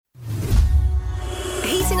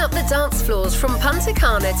lighting up the dance floors from Punta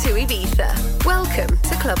Cana to Ibiza. Welcome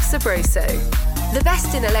to Club Sabroso. The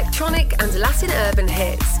best in electronic and Latin urban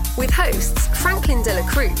hits, with hosts Franklin De La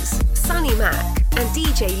Cruz, Sonny Mac, and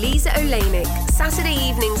DJ Lisa Olenik, Saturday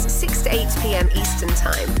evenings 6 to 8 p.m. Eastern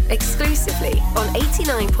Time, exclusively on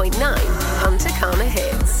 89.9 Punta Cana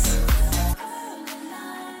Hits.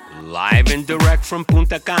 Live and direct from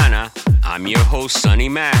Punta Cana, I'm your host Sonny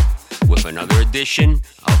Mac with another edition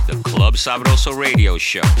of the Club Sabroso radio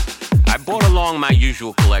show. I brought along my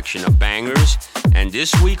usual collection of bangers, and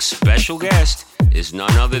this week's special guest is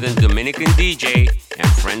none other than Dominican DJ and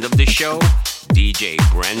friend of the show, DJ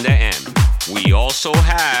Brenda M. We also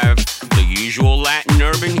have the usual Latin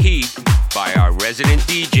urban heat by our resident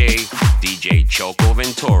DJ, DJ Choco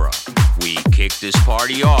Ventura. We kick this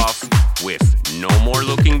party off with No More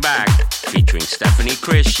Looking Back, featuring Stephanie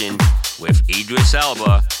Christian with Idris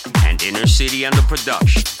Elba and Inner City on the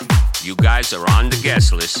production. You guys are on the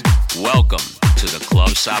guest list. Welcome to the Club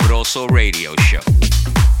Sabroso radio show.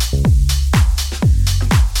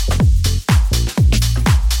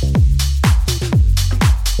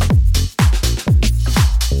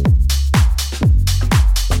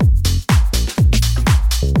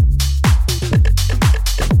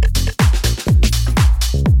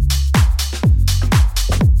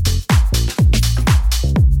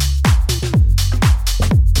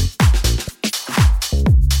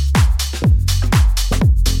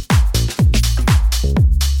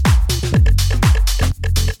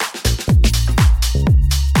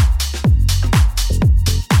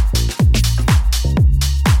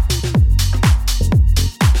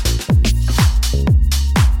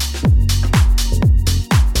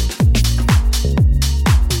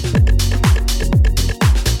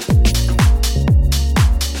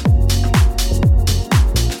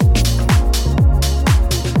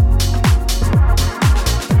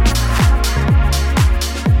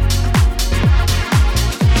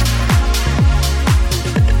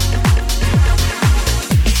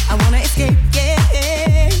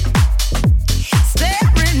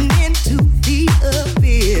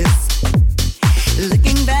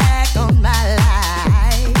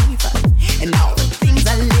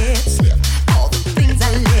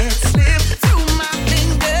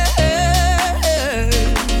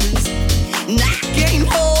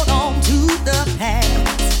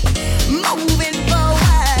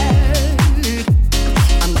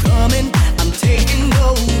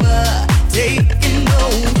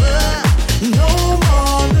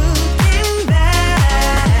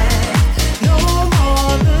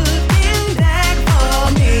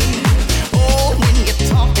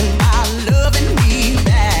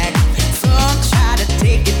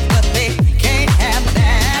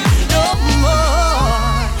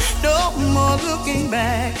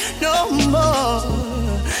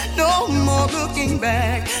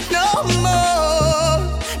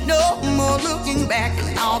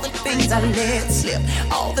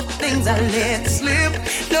 All the things I let slip.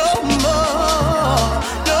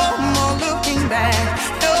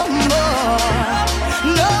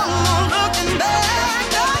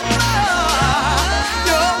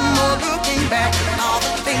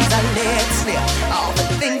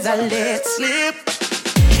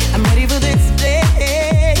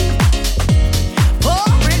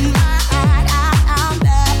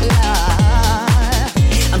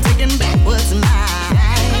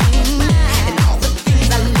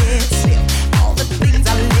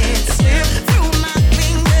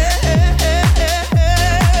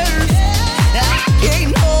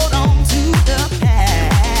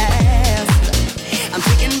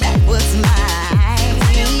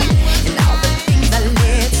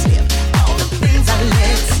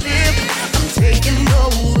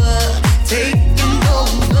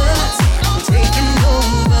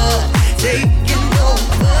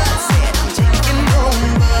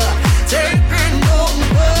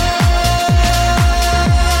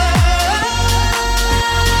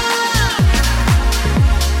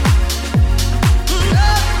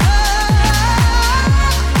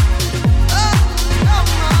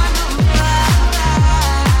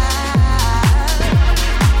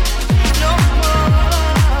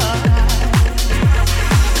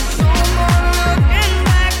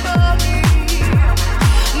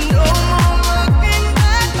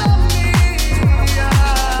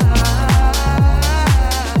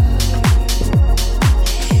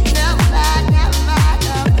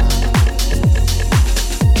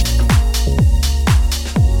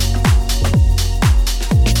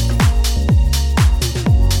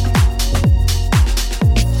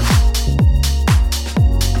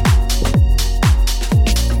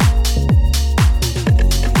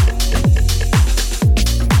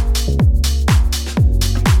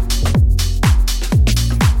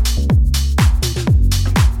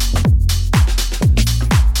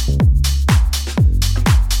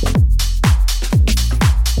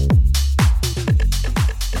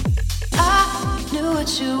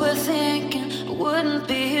 what you were thinking, I wouldn't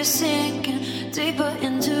be here sinking deeper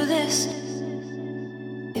into this.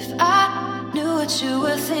 If I knew what you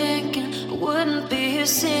were thinking, I wouldn't be here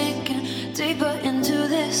sinking deeper into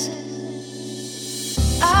this.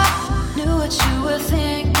 I knew what you were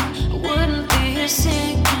thinking, I wouldn't be here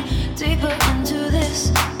sinking deeper into this.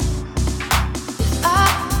 If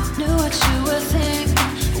I knew what you were thinking,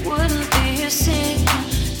 I wouldn't be here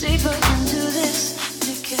sinking deeper into this.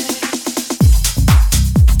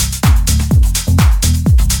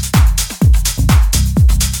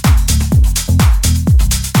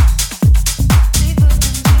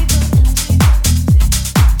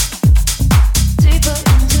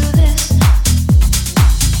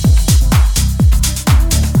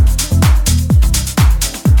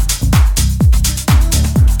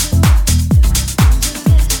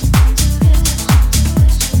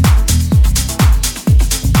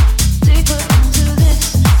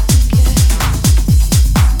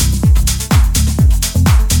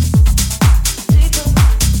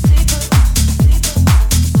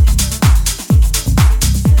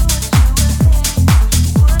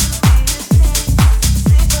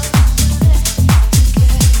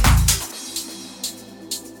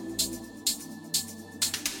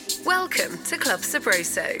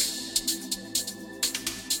 Sabroso.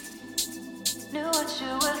 Knew what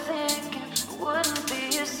you were thinking, I wouldn't be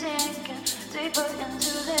here sinking deeper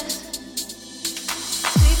into this.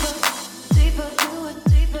 Deeper, deeper, do it,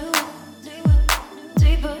 deeper, deeper,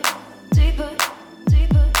 deeper, deeper,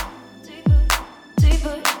 deeper, deeper,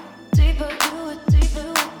 deeper, deeper, do it,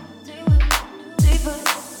 deeper, deeper, deeper,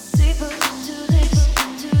 deeper into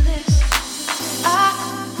this. I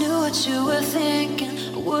knew what you were thinking,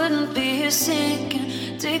 I wouldn't be here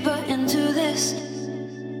sinking deeper into this.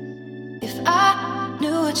 If I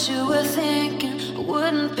knew what you were thinking, I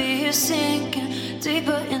wouldn't be here sinking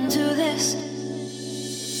deeper into this.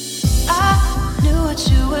 I knew what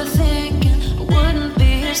you were thinking, I wouldn't be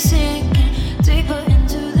here sinking deeper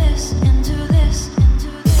into this, into this, into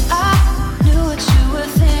this. I knew what you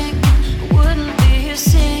were thinking, I wouldn't be here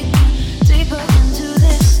sinking deeper into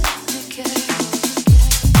this. Okay.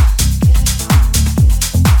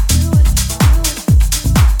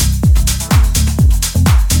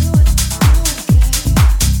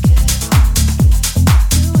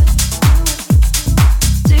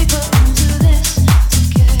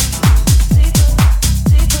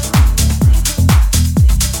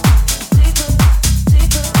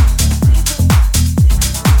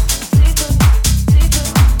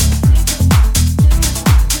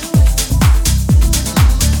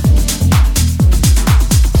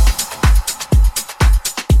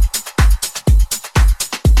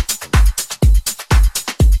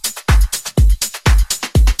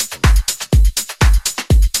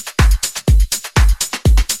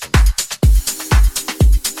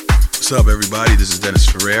 What's up, everybody? This is Dennis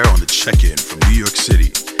Ferrer on the check-in from New York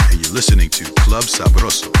City, and you're listening to Club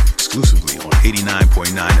Sabroso, exclusively on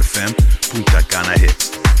 89.9 FM, Punta Cana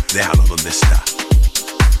Hits. Déjalo donde está.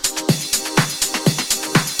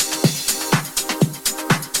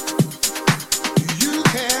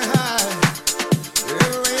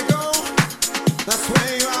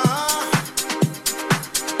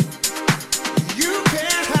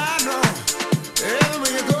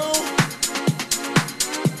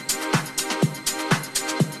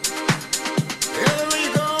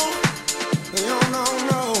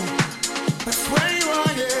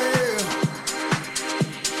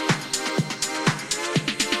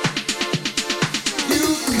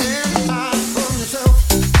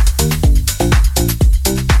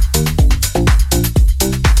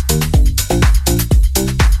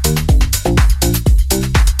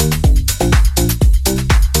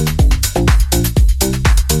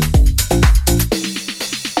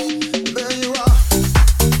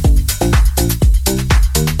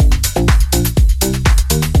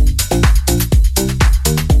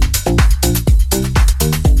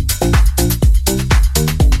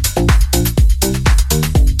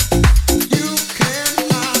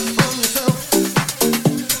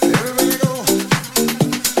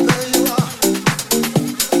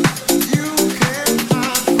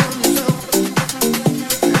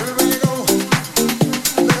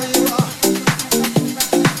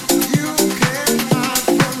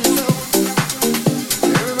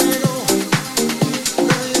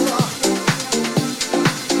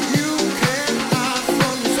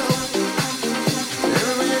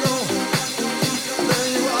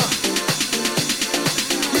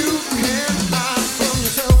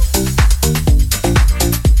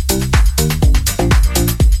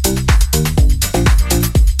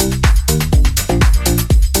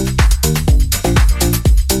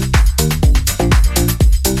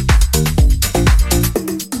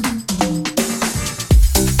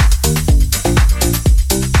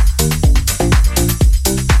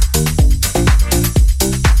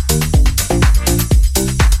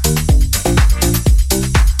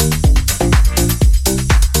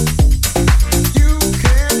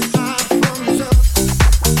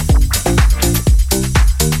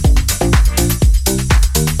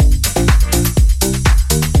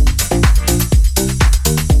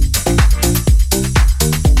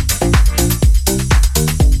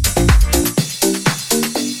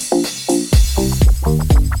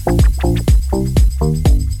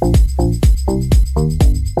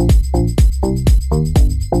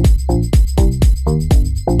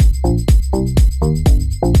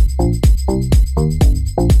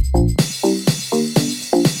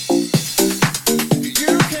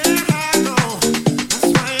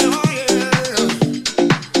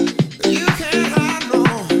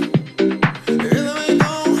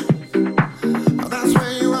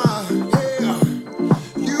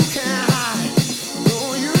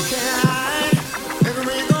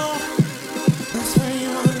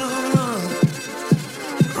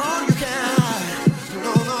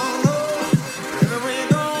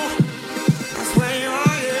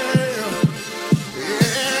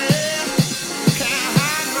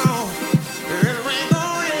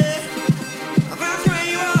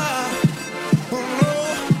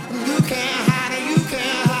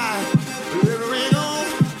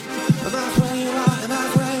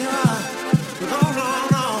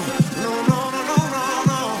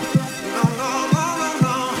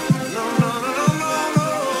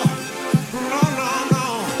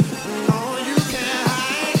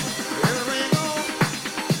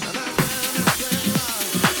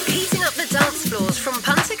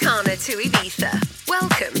 to Ibiza.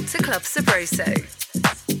 Welcome to Club Sabroso.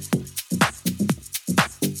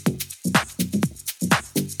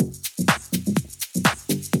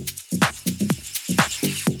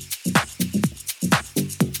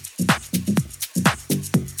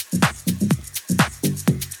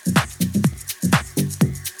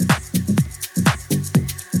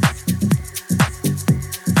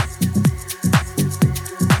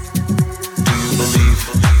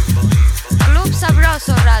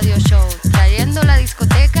 Radio Show, trayendo la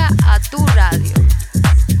discoteca a tu radio.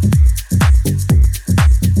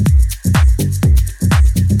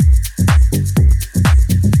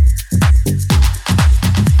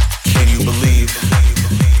 Can you believe?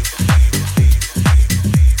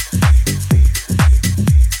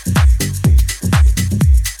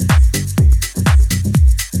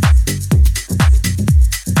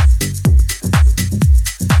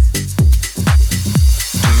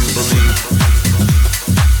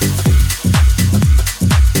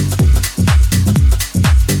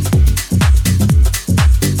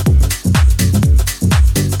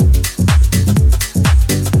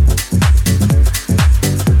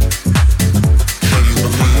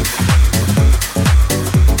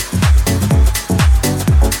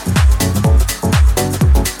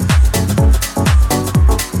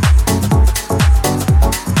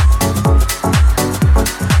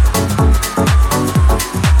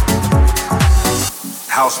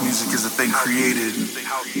 House music is a thing created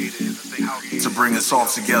to bring us all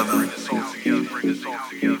together.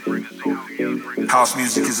 House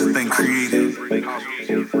music is a thing created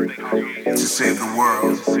to save the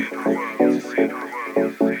world.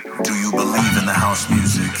 Do you believe in the house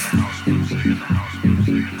music?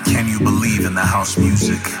 Can you believe in the house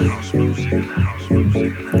music?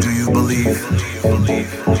 Do you believe?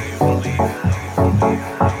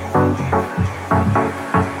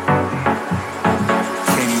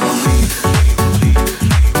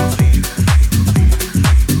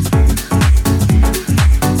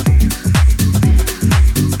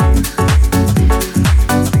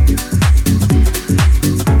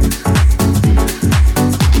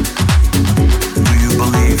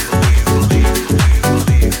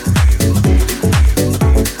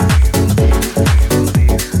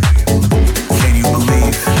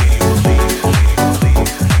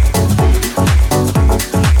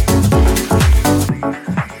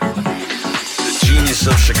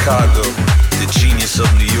 Chicago, the genius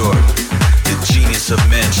of New York, the genius of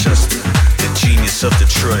Manchester, the genius of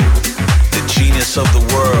Detroit, the genius of the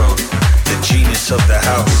world, the genius of the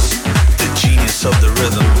house, the genius of the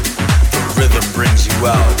rhythm. The rhythm brings you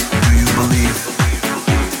out. Do you believe?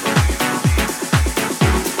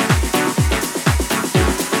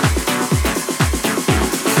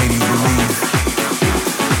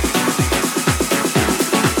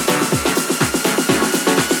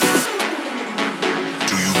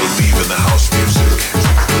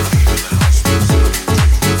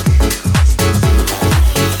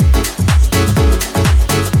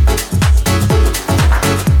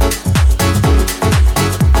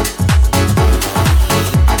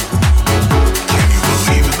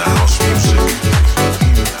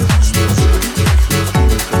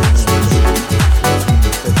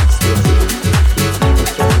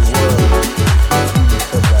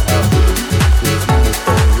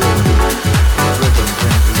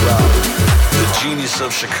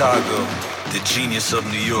 Chicago, the genius of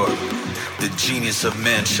New York, the genius of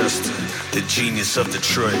Manchester, the genius of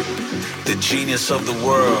Detroit, the genius of the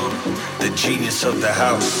world, the genius of the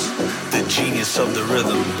house, the genius of the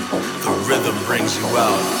rhythm brings you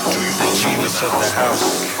out. The genius of the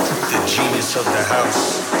house, the genius of the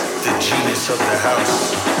house, the genius of the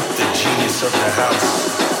house, the genius of the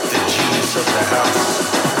house, the genius of the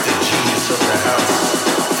house, the genius of the house,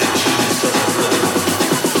 the genius of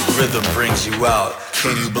the rhythm brings you out.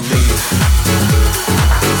 Can you believe?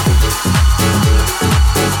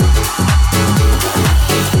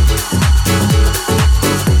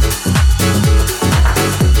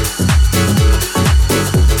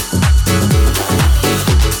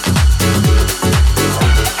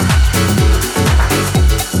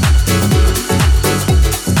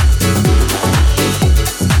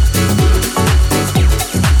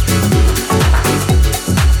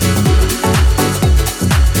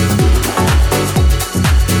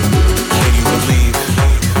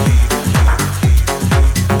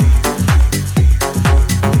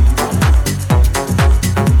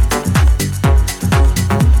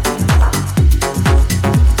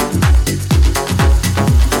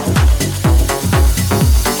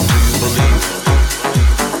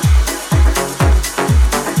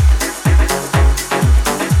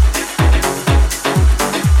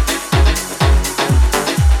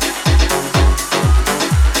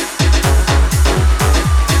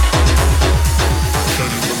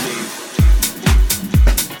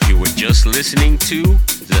 Listening to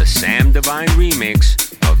the Sam Divine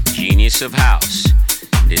remix of Genius of House.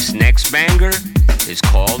 This next banger is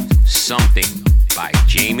called Something by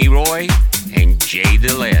Jamie Roy and Jay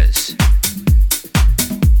Delez.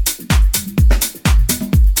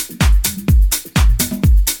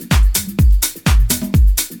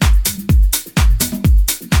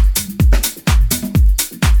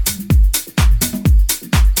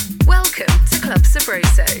 Welcome to Club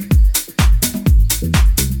Sabroso.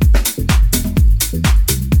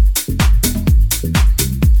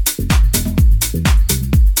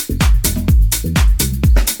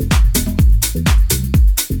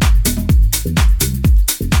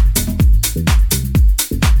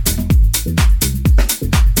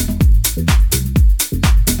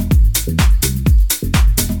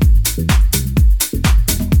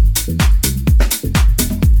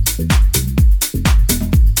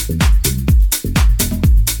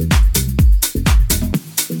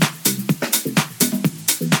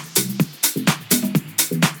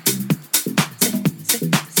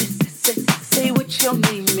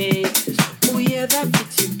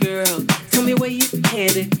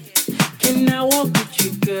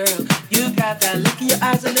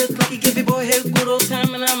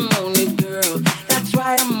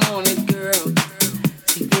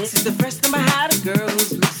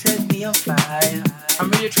 Fun.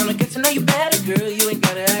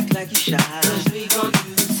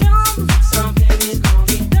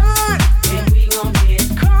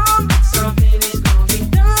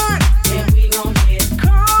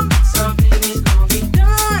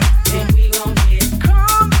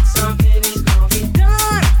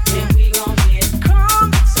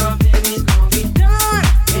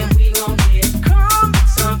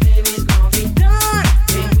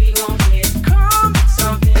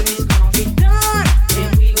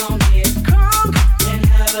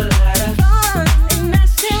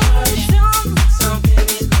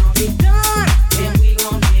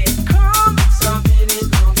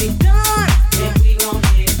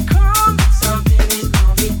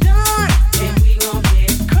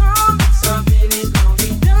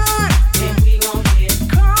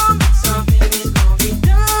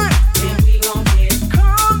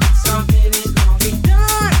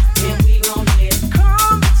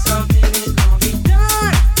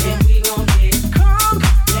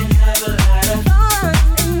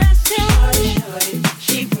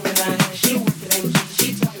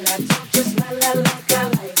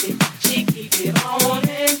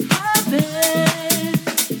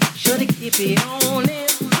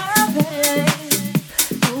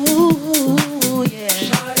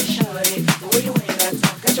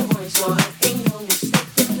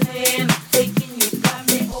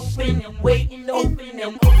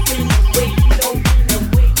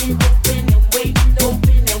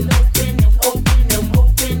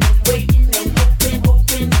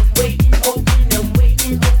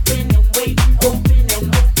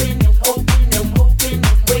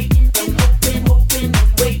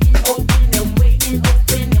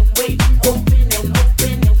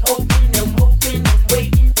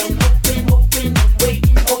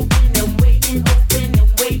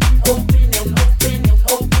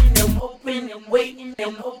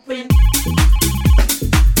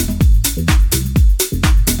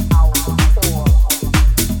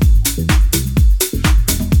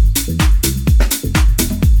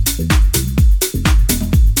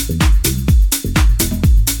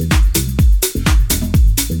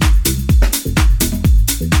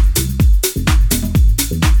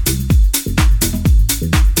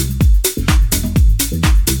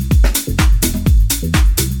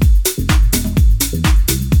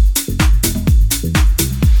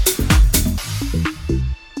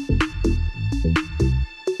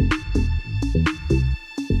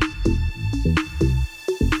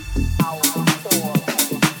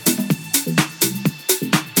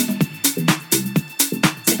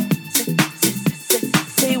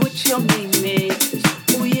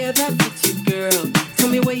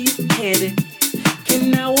 me where you headed.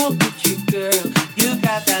 Can I walk with you, girl? You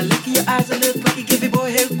got that look in your eyes, a little like you give your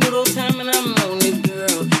boy a good old time, and I'm on it,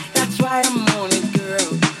 girl. That's right, I'm on it, girl.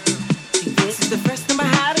 This is the first time I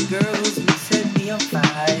had a girl who's set me on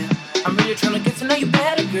fire. I'm really trying to get to know you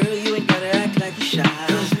better, girl. You ain't gotta act like you're shy.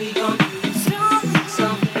 'Cause we gon' do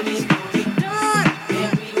something is gonna be done.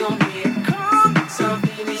 And we gon' get calm.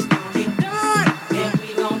 Something is gonna be done. And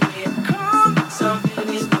we gon' get calm. Something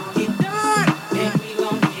is gonna be done. And we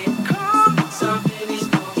gon' get calm. Something is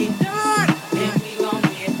gonna be done. And we gon'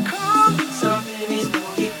 get calm. Something is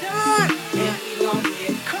gonna be done. And we gon'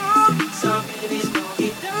 get calm. Something is gonna be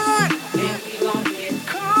done. And we gon' get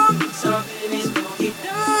calm. Something is gonna be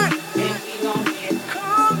done. And we gon' get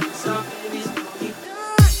calm.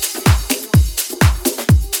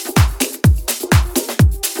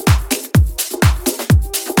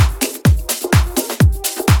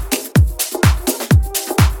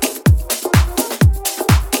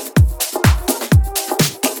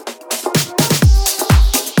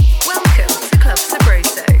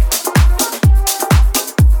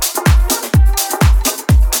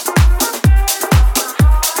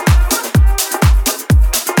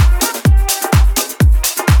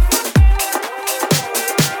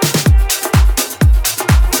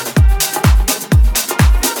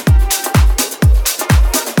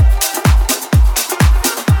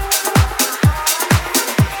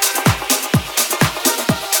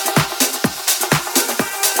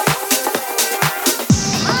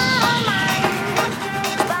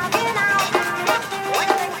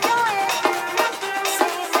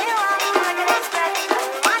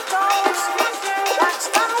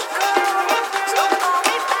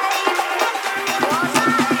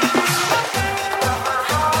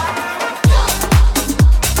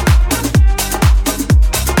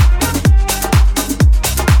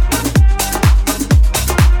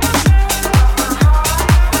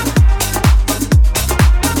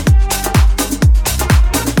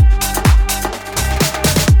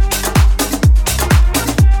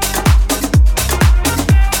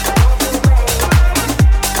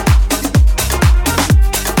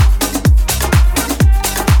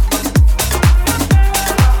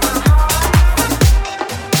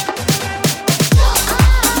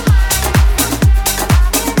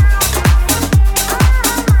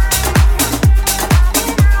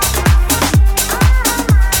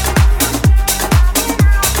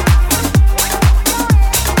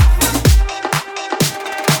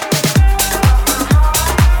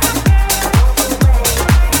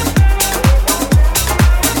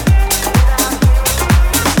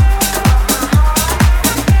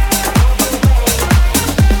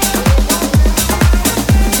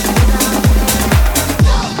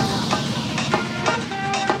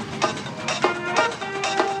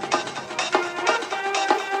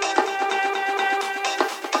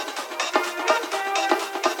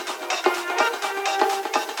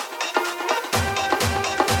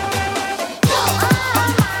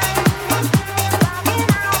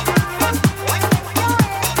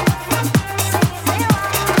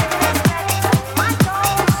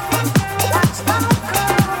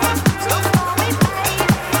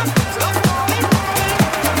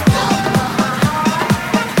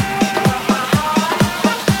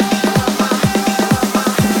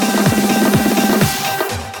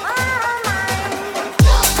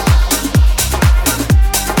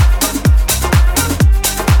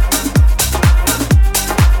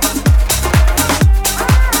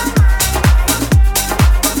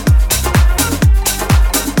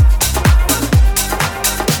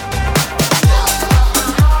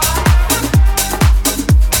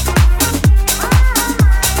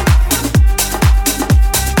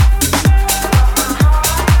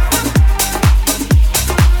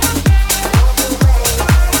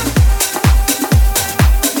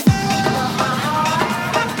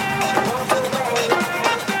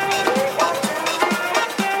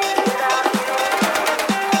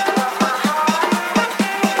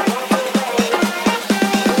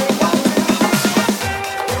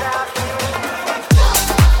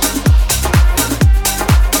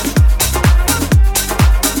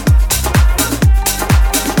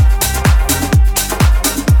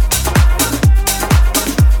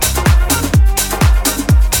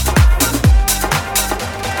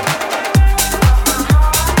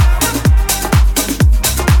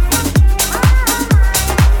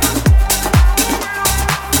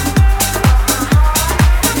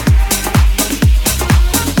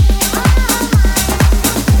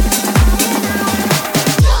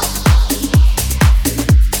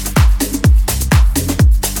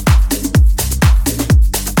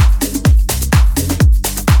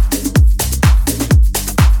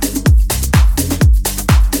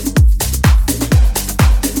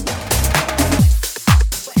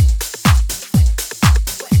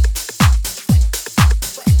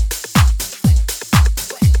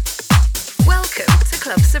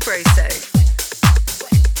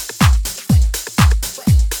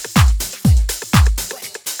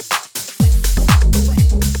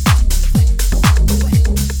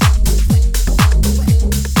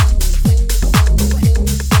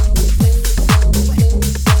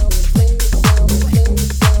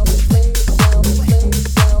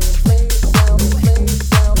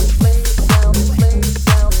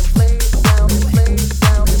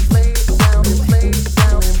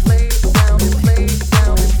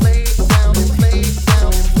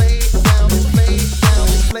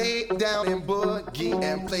 down and boogie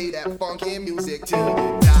and play that funky music till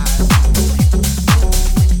you die.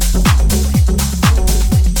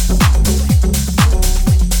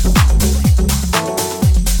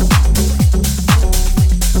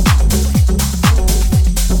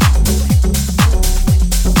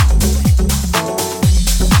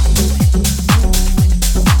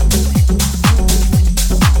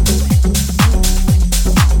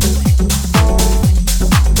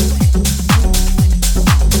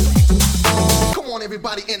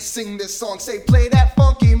 Everybody and sing this song. Say, play that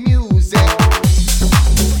funky music.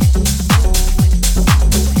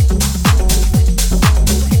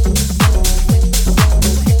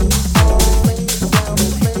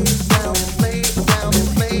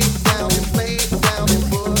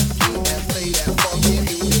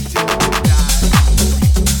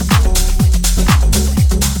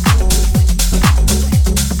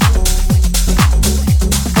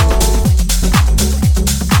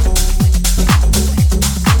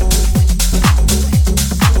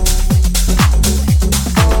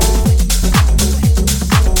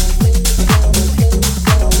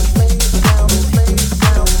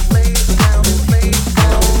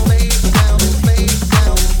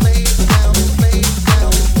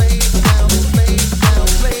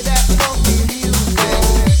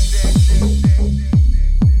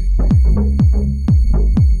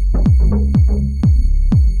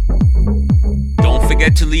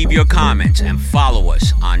 Your comments and follow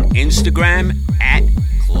us on Instagram at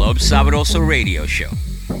Club Sabroso Radio Show.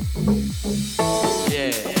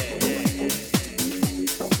 Yeah.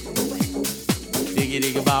 Diggy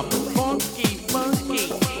diggy bop. Funky, funky.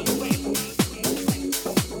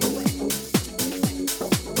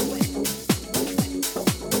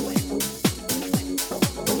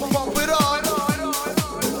 Pump it on.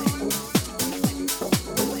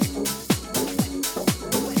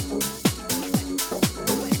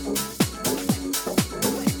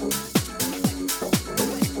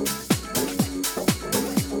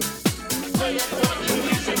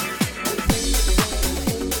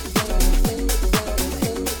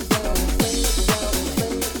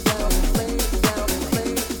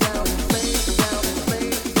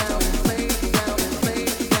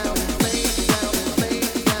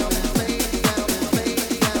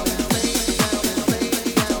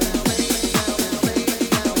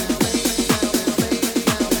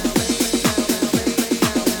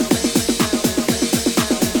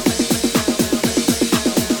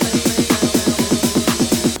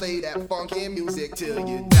 Funky music till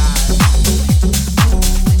you die.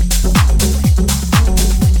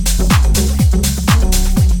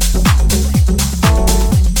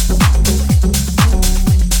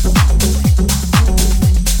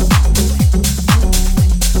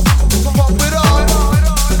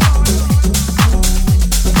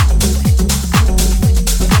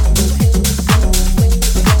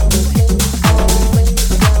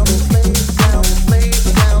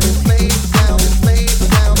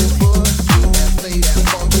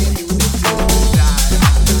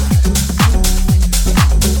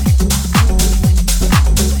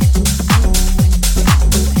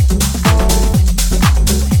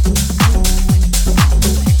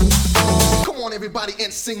 Everybody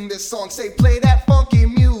and sing this song. Say, play that funky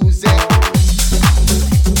music.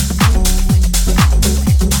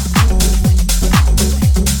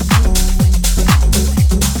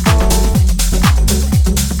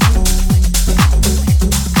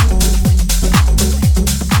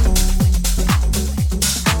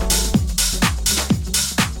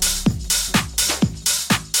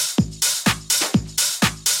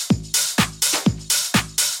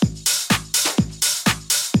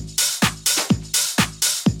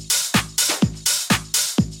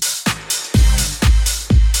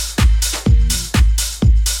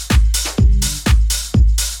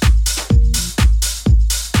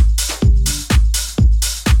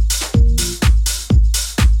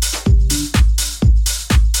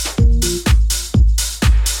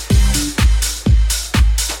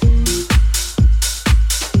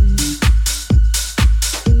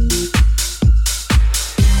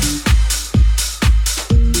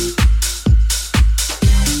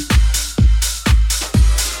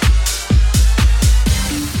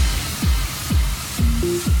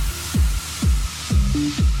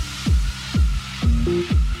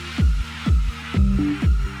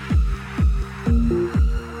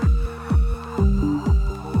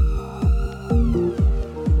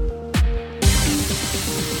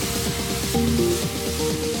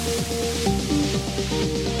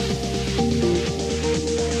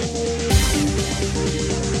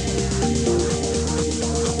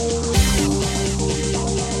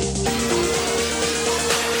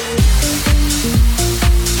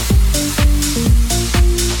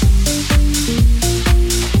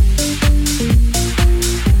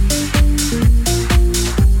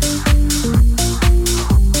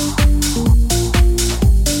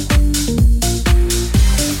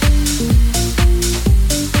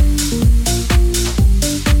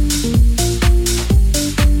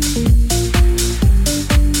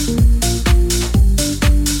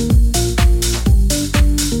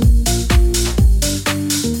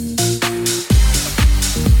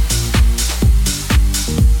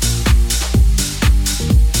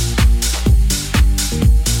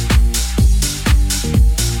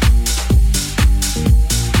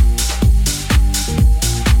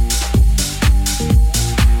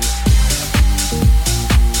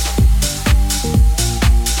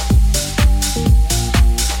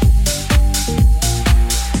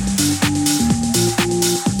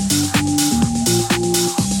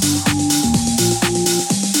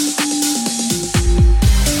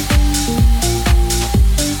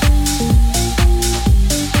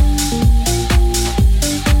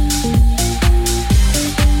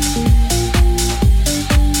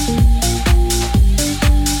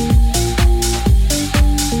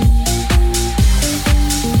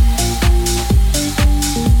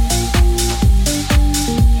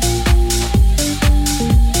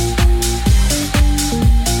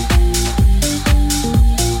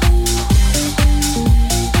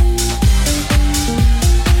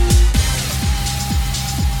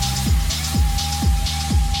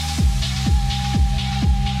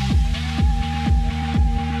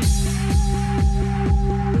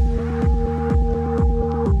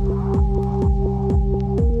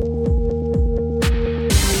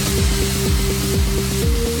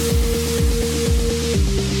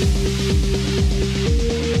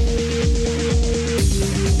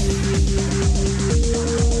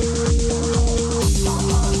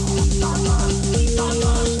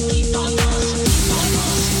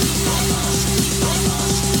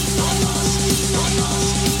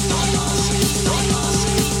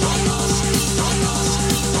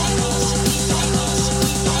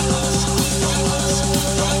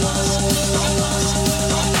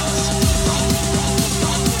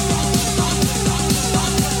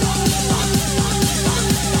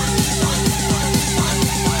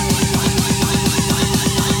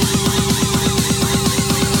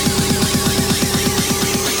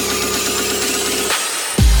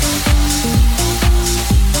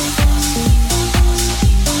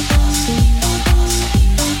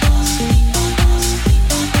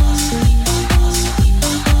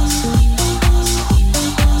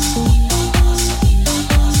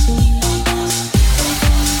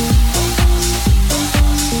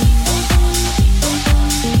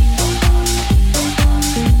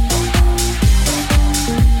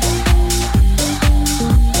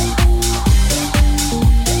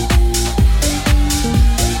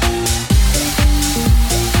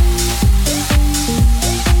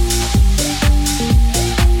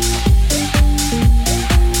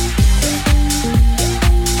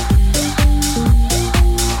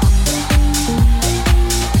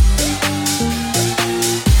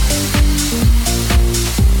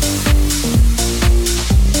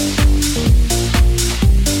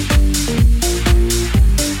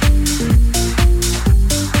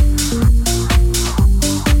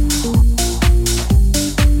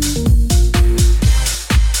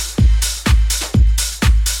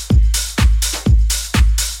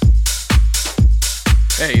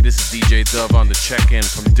 the check-in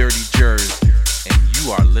from Dirty Jersey, and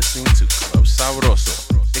you are listening to Club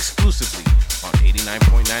Sabroso, exclusively on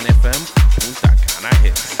 89.9 FM, Punta Cana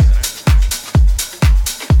Hits.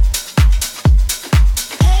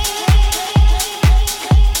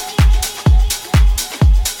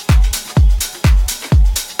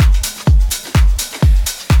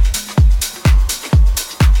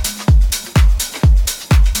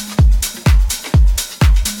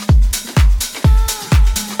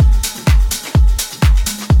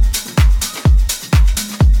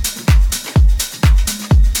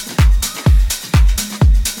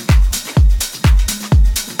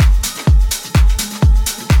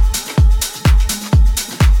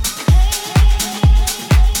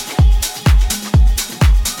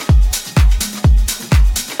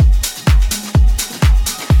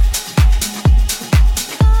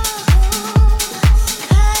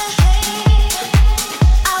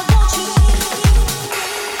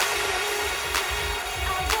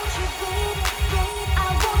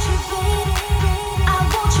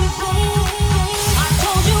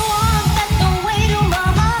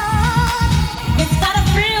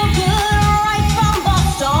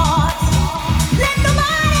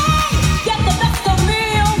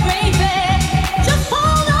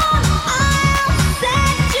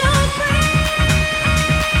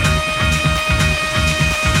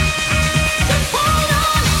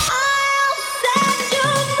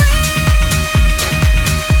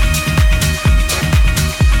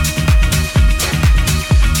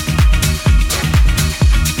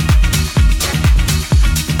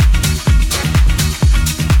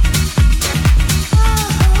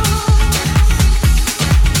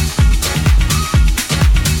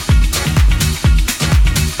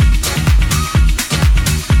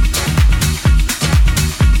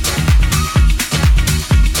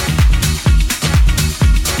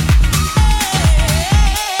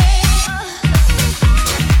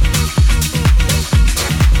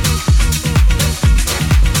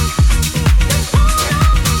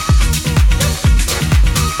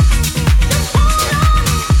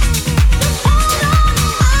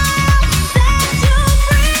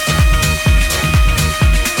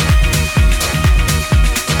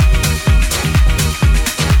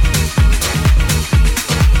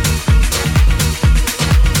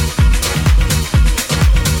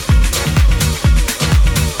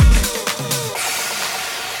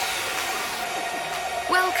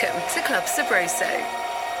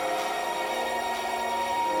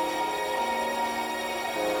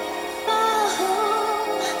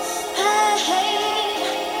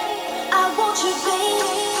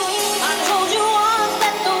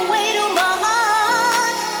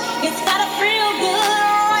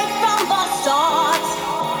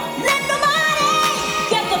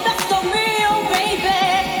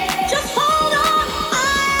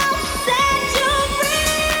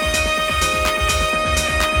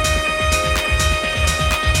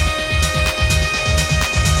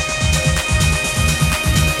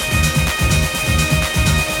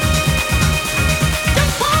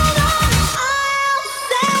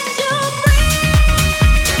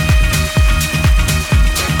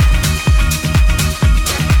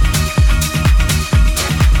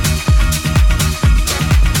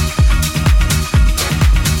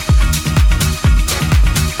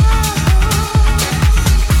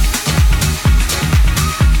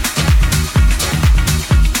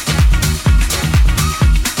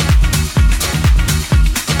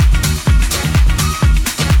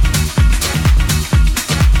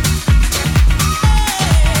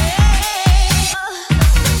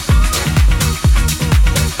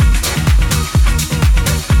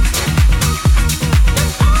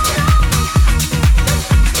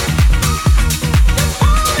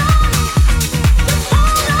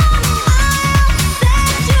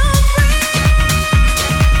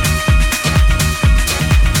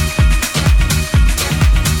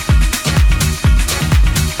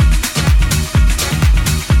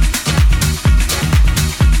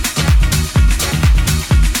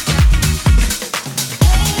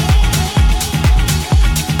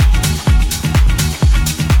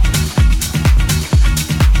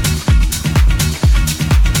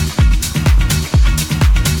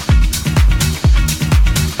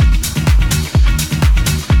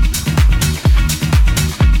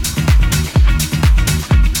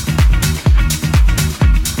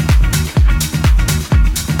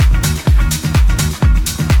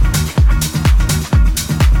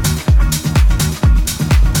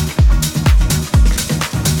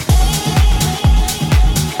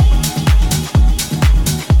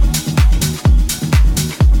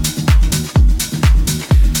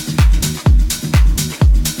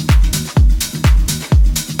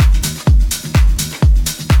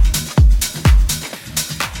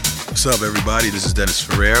 What's up, everybody? This is Dennis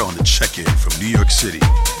Ferrer on the check-in from New York City,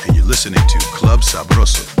 and you're listening to Club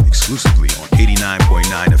Sabroso, exclusively on 89.9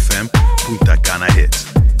 FM, Punta Cana Hits.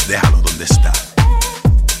 Déjalo donde está.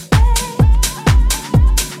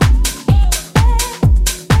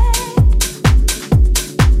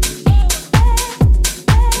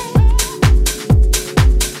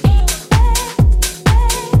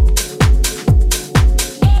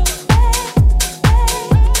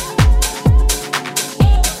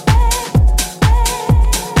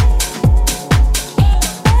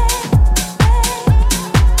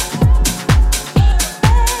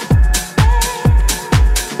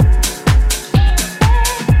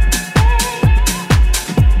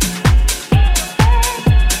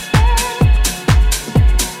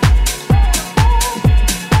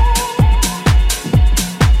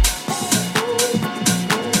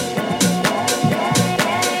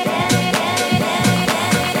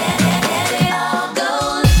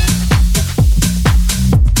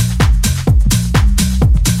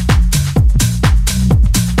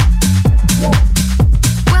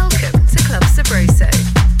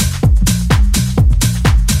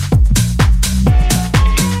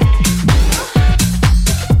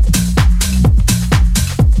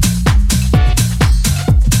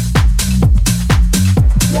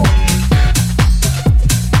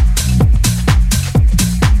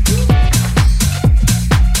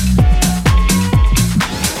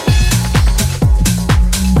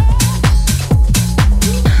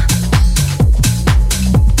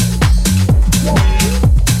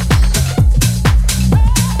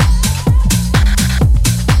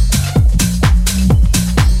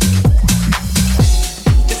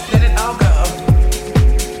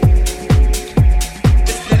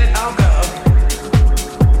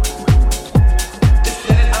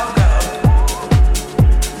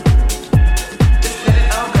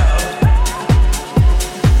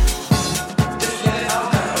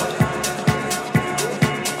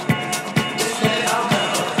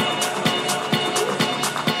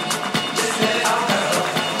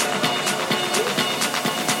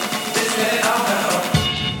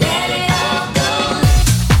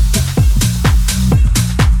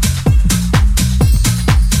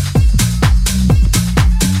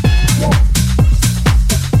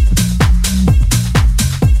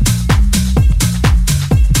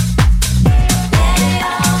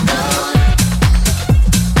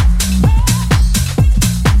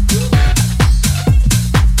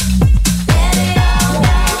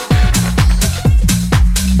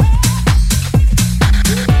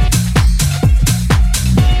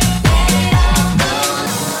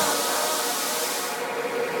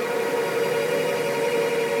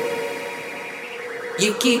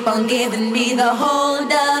 You keep on giving me the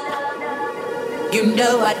hold up. You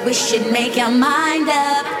know what, we should make your mind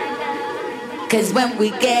up. Cause when we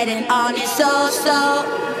getting on it so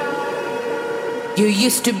you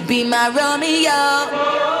used to be my Romeo.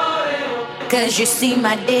 Cause you see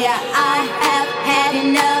my dear, I have had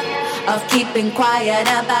enough of keeping quiet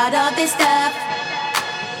about all this stuff.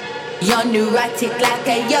 You're neurotic like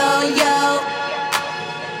a yo-yo.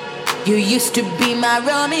 You used to be my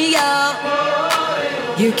Romeo.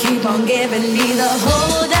 You keep on giving me the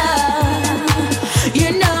hold up.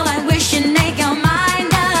 You know I wish you'd make your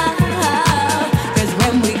mind up. Cause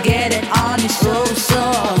when we get it on it's so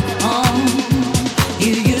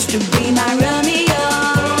you used to be my Romeo.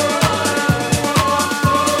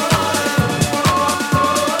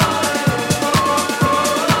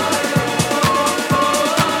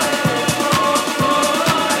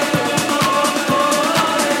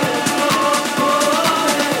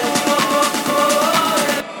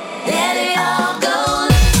 Let it all go.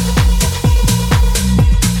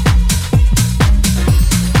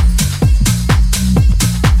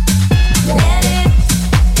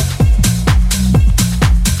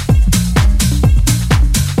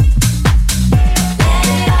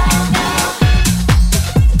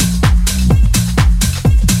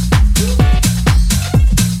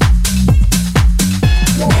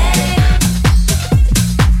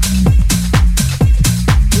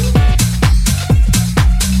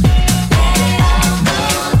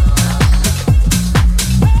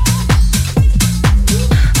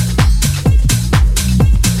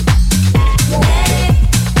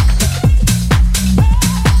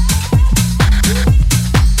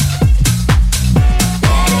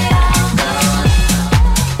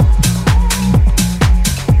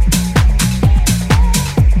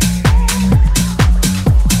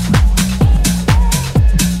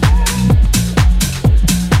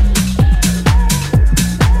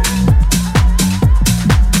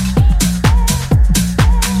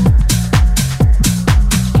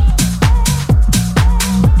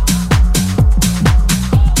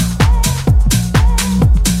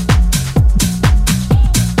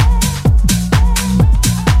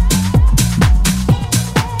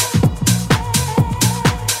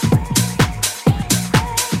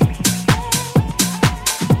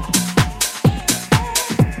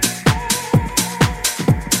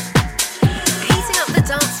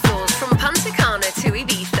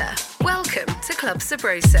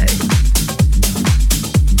 Sabroso.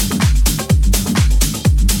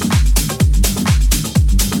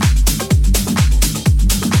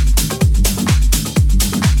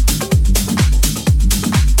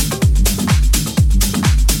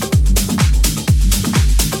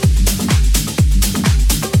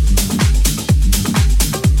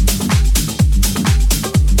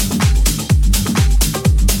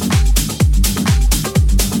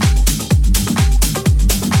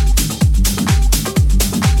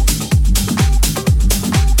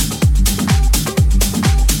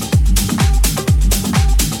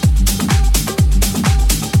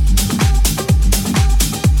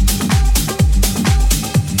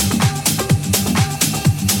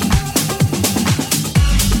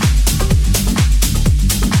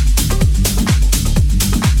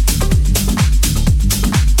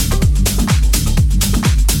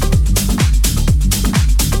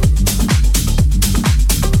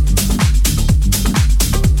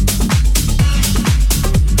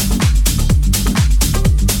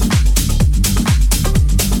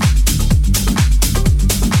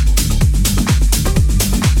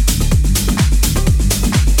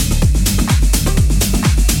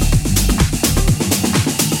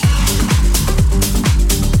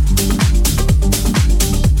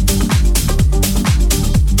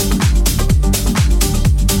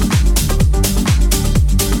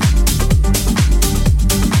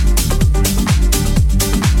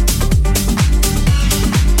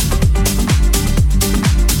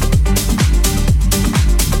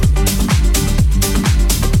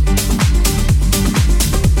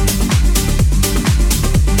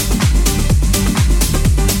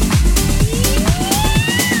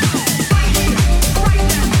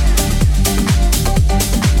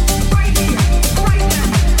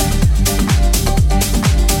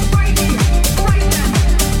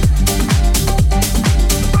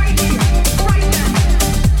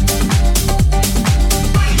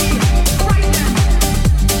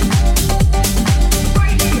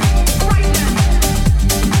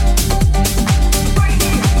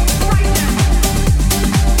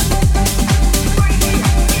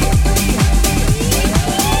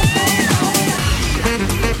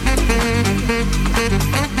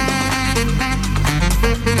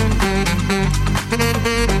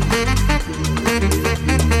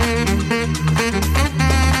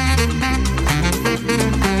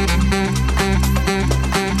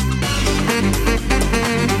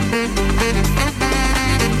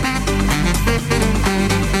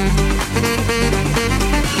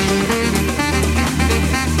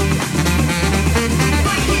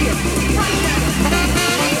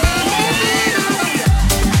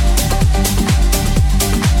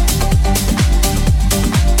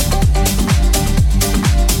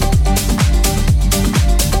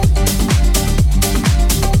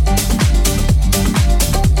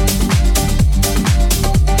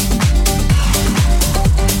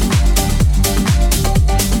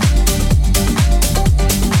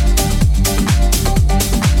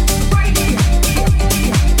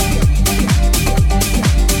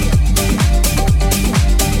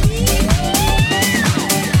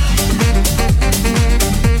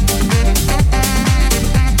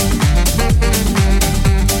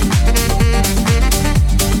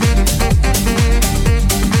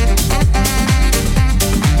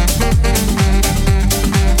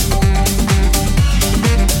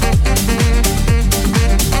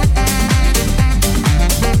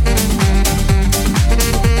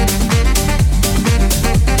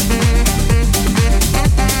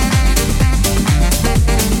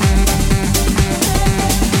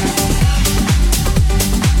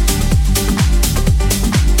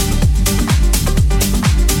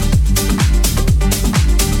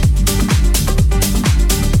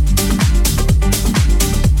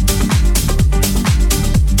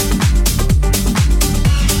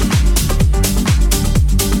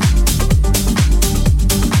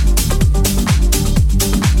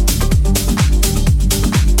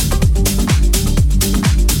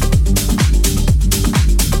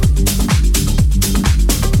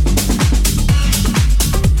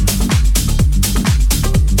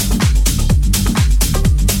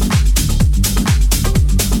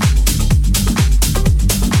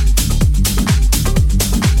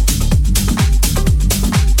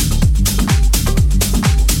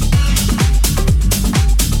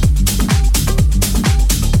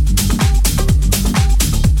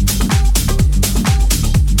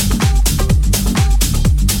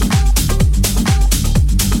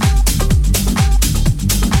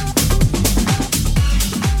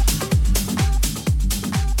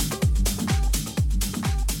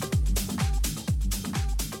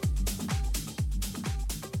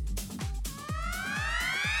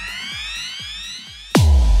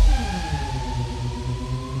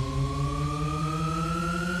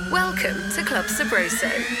 Welcome to Club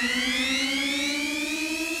Sabroso.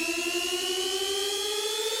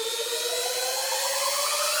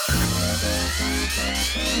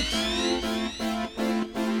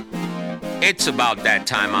 It's about that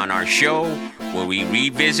time on our show where we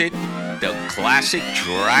revisit the classic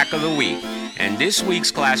track of the week. And this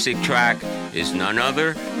week's classic track is none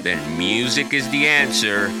other than Music is the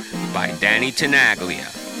Answer by Danny Tenaglia.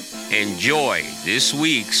 Enjoy this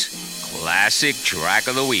week's classic track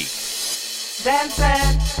of the week.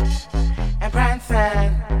 Dancing and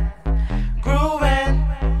prancing, grooving,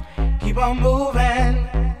 keep on moving,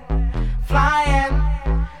 flying,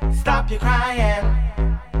 stop your crying,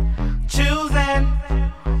 choosing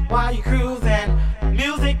while you're cruising.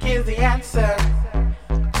 Music is the answer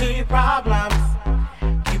to your problems.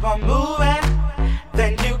 Keep on moving,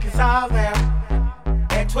 then you can solve them.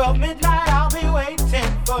 At 12 midnight I'll be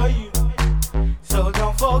waiting for you, so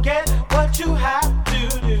don't forget what you have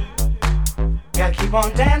to do. Gotta keep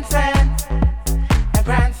on dancing and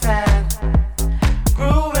prancing,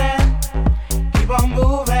 grooving, keep on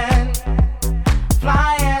moving,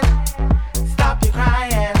 flying, stop your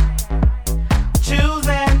crying,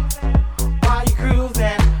 choosing while you're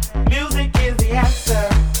cruising. Music is the answer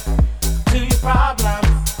to your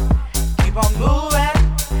problems. Keep on moving,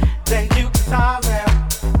 then you can solve them.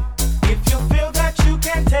 If you feel that you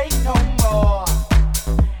can't take no more,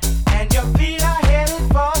 and your feet are headed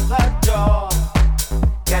for the door,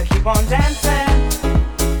 gotta keep on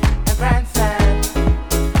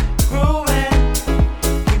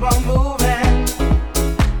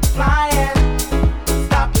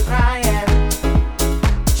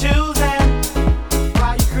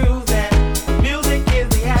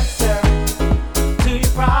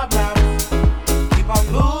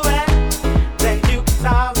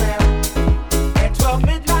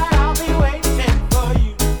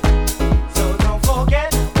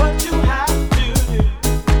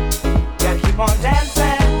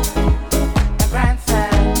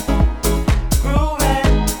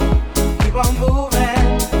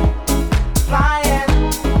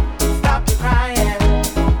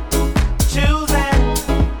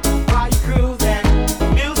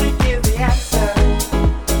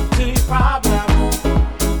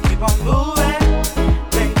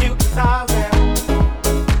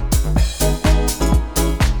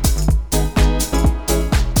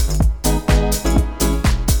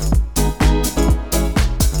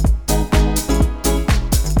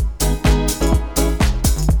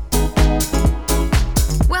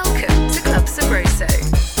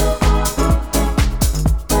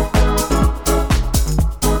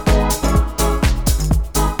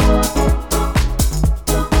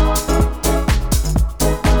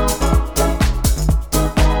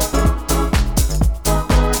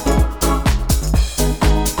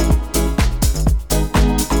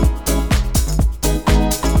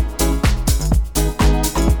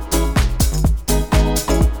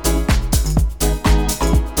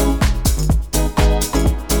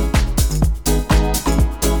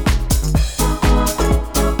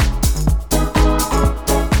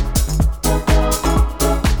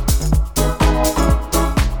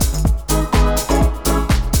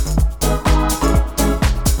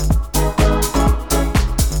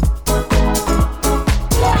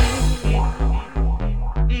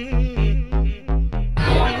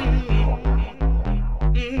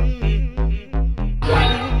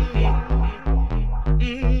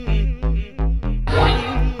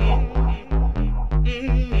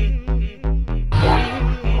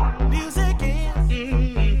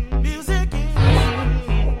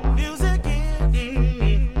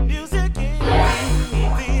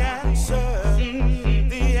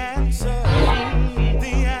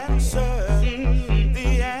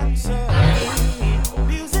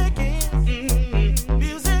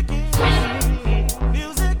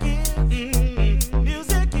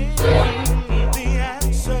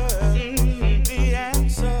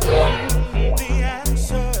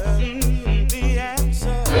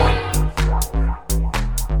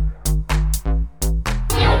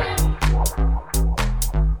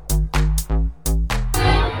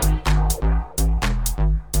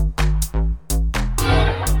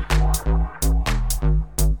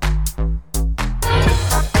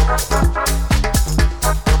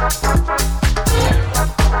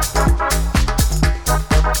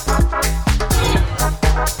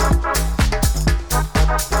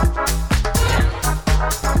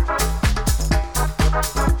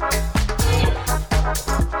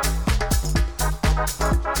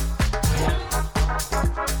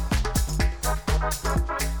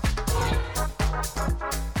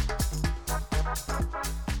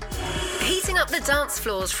dance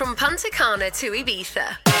floors from Punta Cana to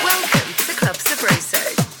Ibiza. Welcome to Club Sabroso.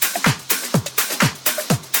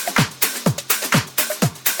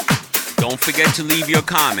 Don't forget to leave your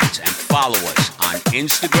comments and follow us on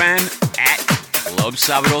Instagram at Club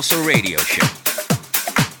Sabroso Radio Show.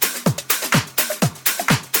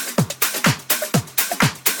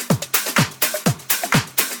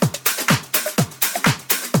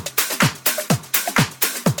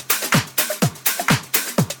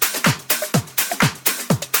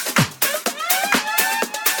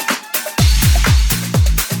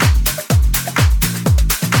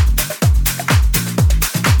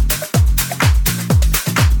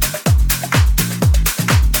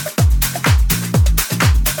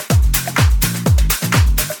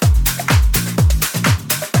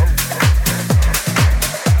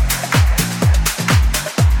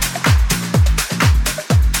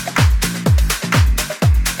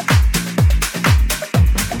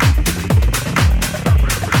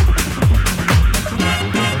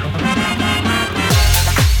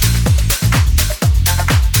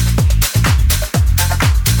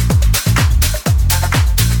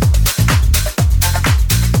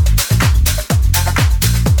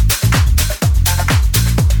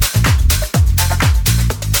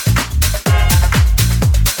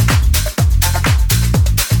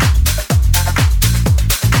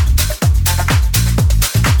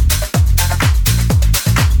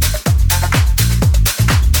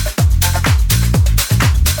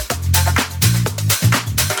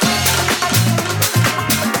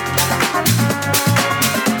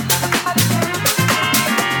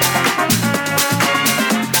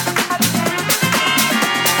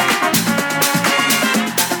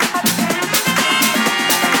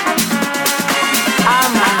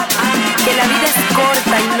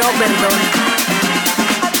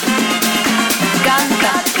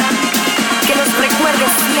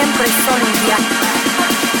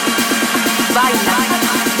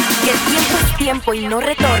 Y no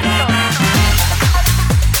retorna.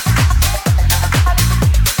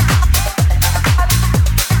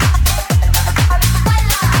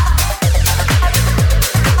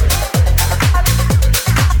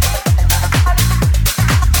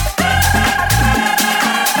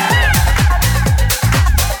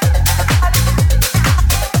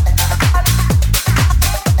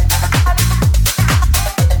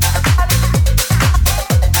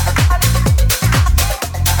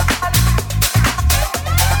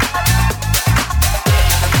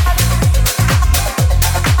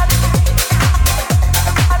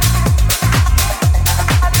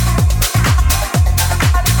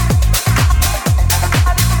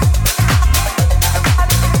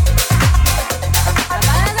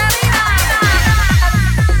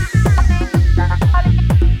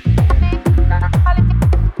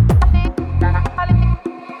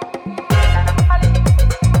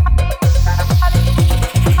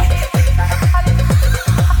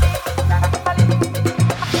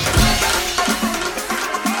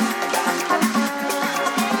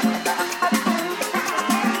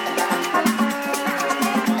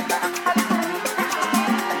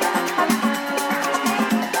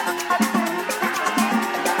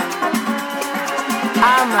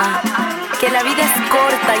 Que la vida es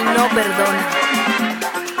corta y no perdona.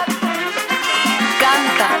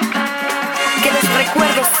 Canta, que los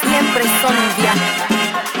recuerdos siempre son un viaje.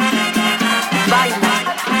 Baila,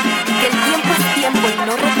 que el tiempo es tiempo y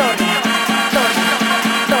no retorna. Torna,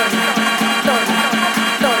 torna, torna,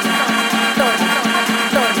 torna, torna, torna,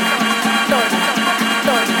 torna, torna,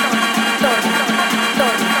 torna, torna, torna,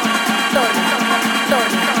 torna, torna,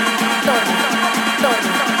 torna,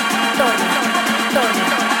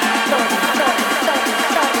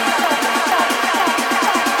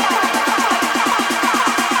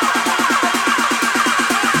 torna.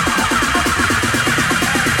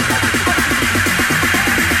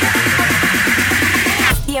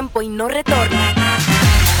 Tiempo y no retorna.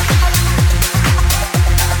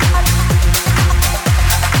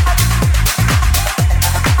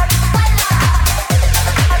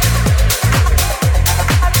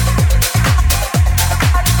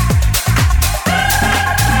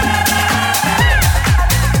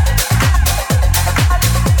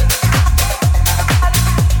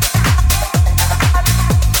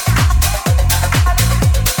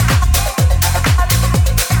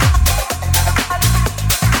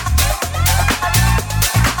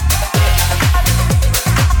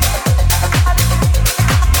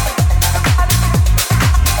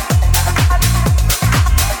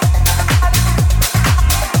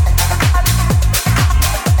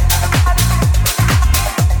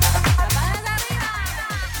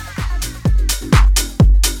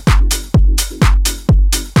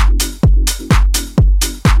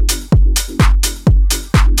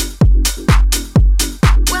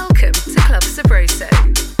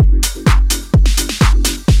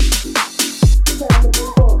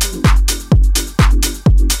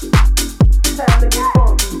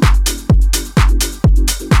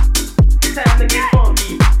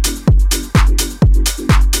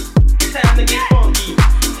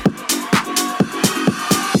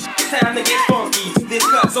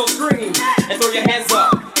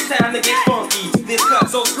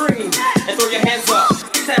 scream and throw your hands up.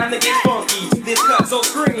 It's time to get funky to this cut, so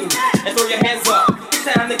scream and throw your hands up. It's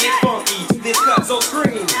time to get funky to this cut, so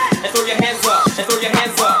scream and throw your hands up, and throw your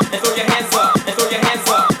hands up, and throw your hands up, and throw your hands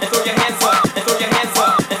up, and throw your hands up, and throw your hands up,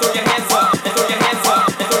 and throw your hands up, and throw your hands up, and throw your hands up,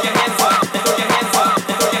 and throw your hands up, and throw your hands up, and throw your hands up, and throw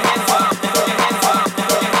your hands up, and throw your hands up,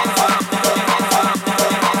 and throw your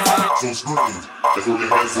hands up. So scream and throw your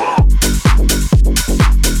hands up.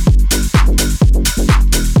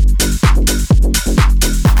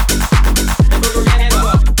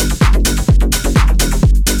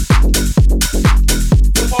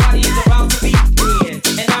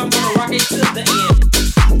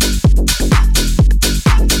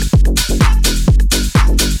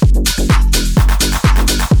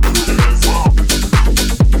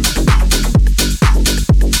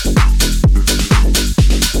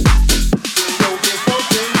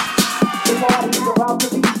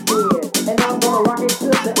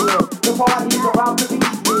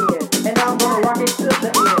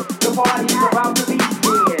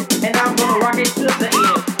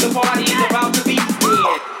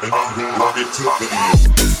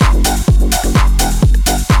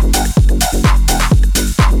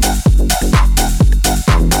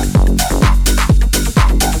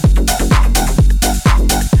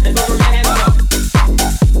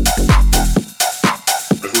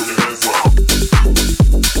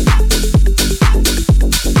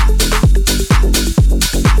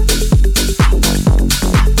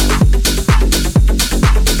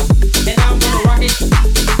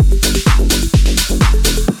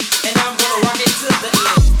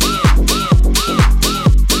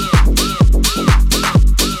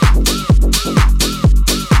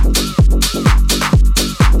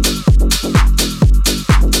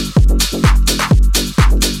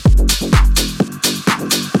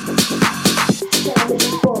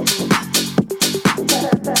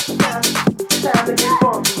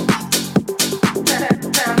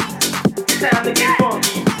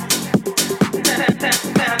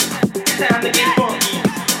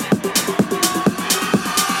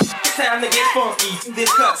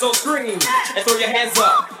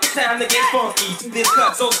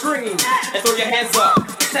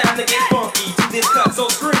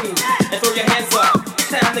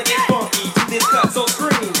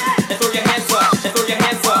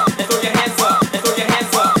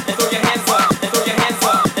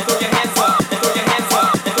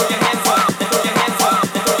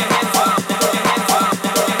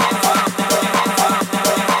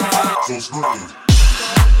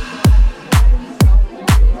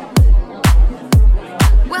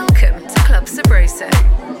 Welcome to Club Sabroso.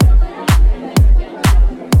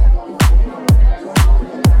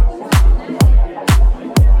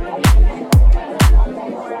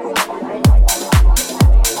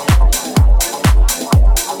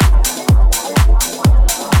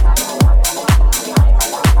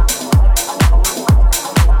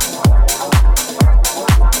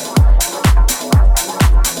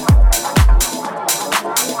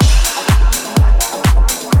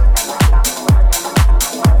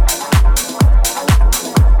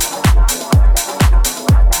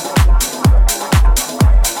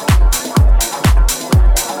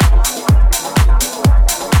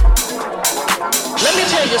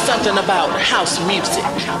 House music.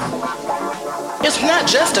 It's not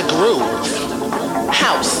just a groove.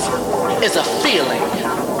 House is a feeling.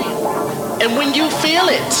 And when you feel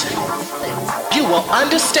it, you will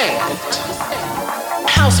understand.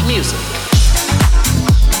 House music.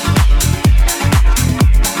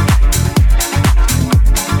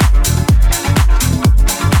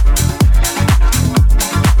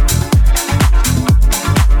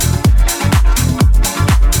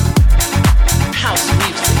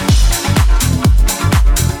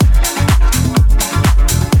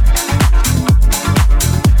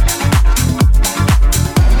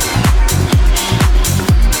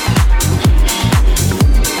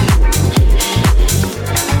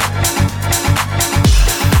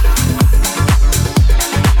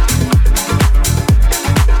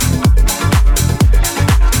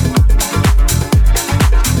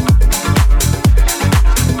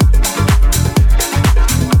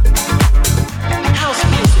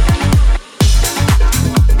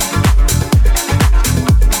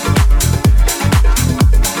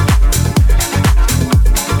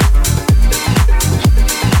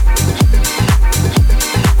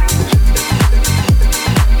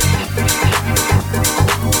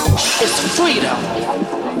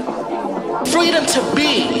 Freedom to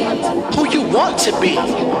be who you want to be.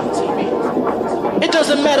 It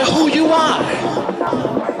doesn't matter who you are.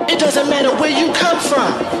 It doesn't matter where you come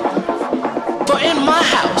from. For in my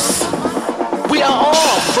house, we are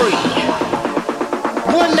all free.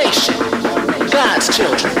 One nation, God's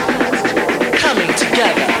children, coming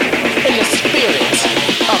together in the spirit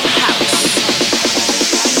of house.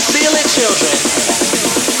 Feel it, children.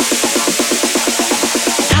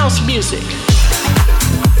 House music.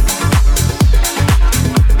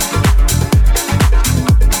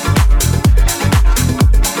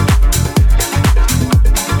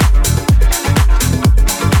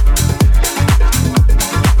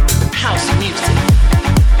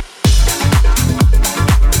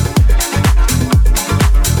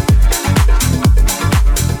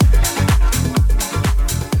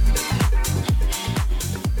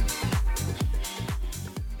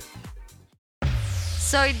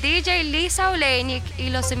 Soy DJ Lisa Olejnik y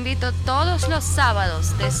los invito todos los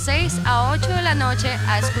sábados de 6 a 8 de la noche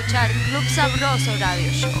a escuchar Club Sabroso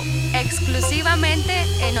Radio Show, exclusivamente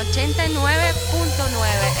en 89.9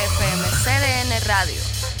 FM CDN Radio,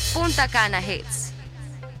 Punta Cana Hits.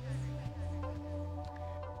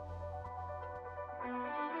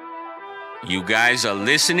 You guys are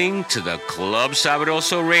listening to the Club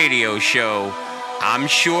Sabroso Radio Show. I'm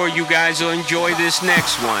sure you guys will enjoy this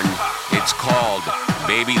next one. It's called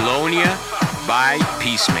Babylonia by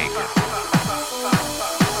Peacemaker.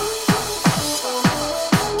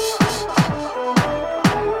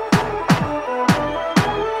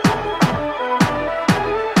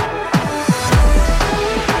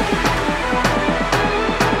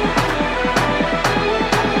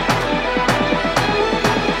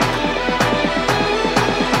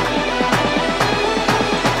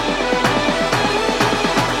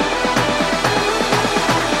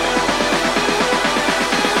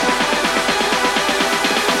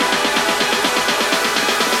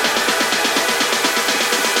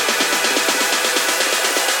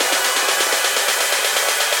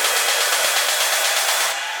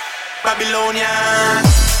 Babylonia.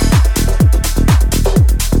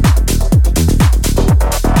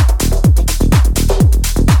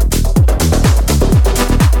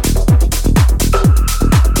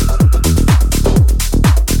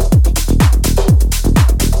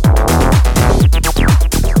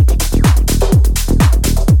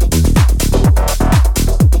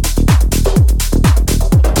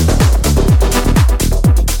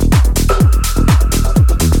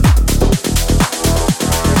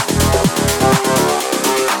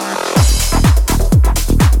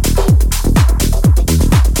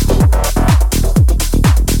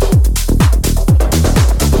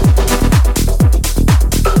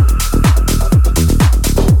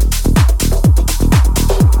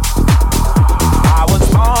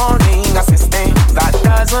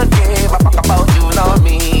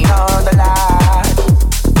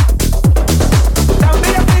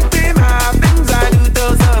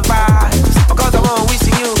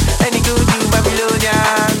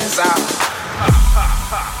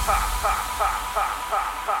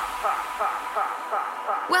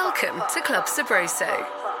 Welcome to Club Sabroso.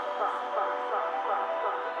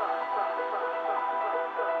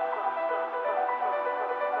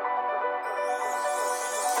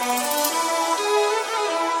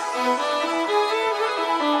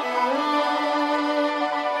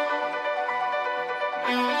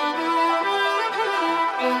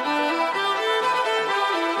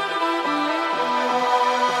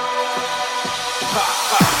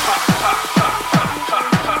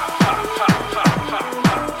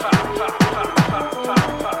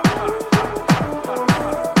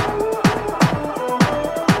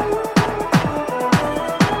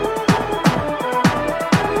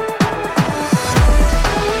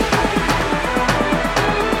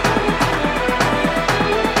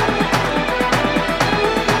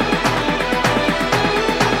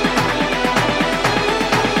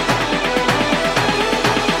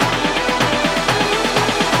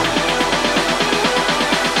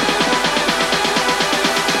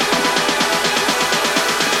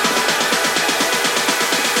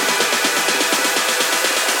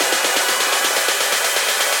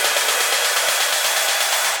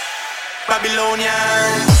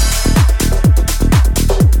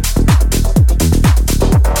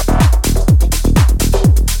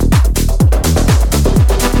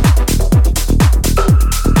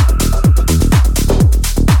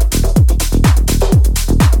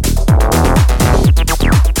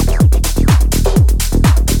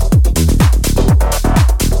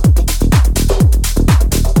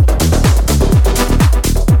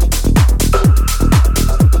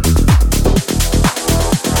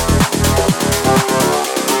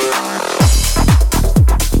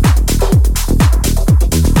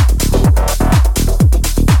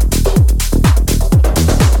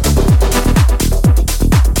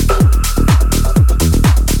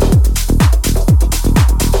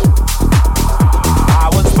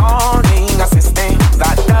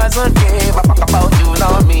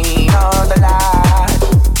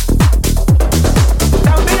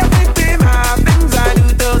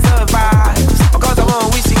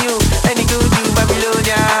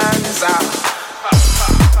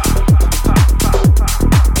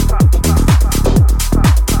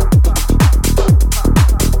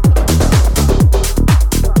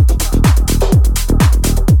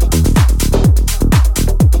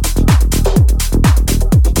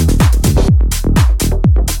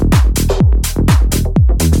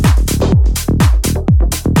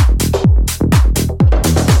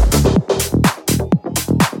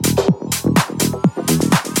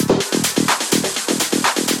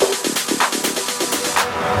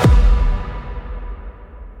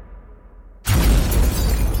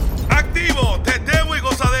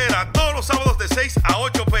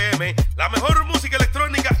 la mejor música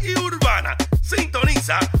electrónica y urbana.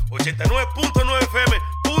 Sintoniza 89.9 FM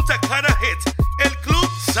Punta Cana Hits, el Club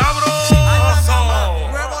Sabroso.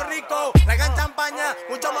 Nuevo rico, traigan champaña,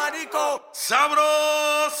 mucho marico.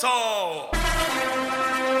 Sabroso.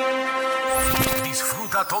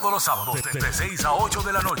 Disfruta todos los sábados de 6 a 8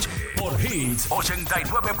 de la noche por Hits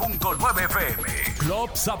 89.9 FM.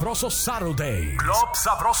 Club Sabroso Saturday. Club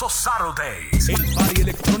Sabroso Saturdays. El party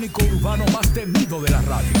electrónico urbano más temido de la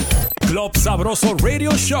radio. Club Sabroso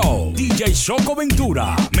Radio Show. DJ Choco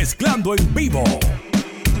Ventura mezclando en vivo.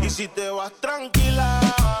 Y si te vas tranquila,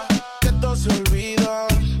 que todo se olvida.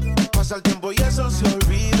 Pasa el tiempo y eso se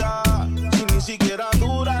olvida. Si ni siquiera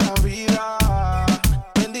dura la vida,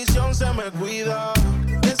 bendición se me cuida.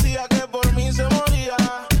 Decía que por mí se moría,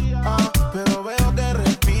 pero veo que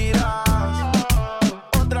respiras.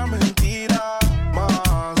 Otra mentira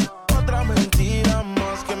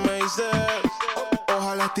más que me dices.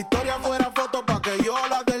 Ojalá esta historia fuera foto pa' que yo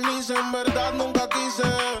la deslice. En verdad nunca quise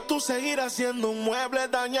tú seguir haciendo un mueble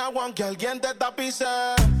dañado aunque alguien te tapice.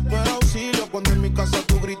 No era auxilio cuando en mi casa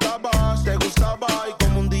tú gritabas. Te gustaba y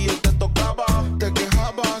como un día te tocaba. Te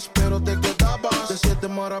quejabas pero te quedabas. De 7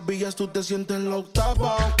 maravillas tú te sientes en la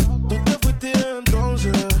octava. Tú te fuiste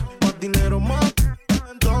entonces, más dinero más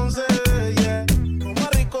entonces, yeah. Más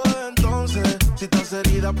rico de entonces. Si estás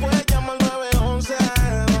herida puedes llamar 911,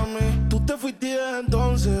 mami. Tú te fuiste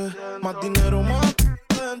entonces, más dinero más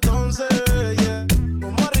entonces, yeah.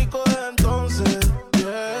 Más rico de entonces,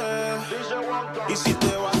 yeah. Y si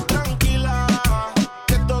te vas tranquila,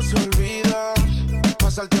 que todo se olvida.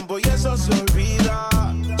 Pasa el tiempo y eso se olvida.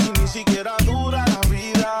 Si ni siquiera dura la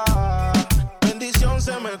vida, bendición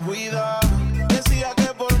se me cuida. Decía que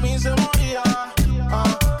por mí se moría,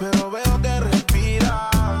 pero veo que respiras.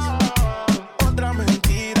 Otra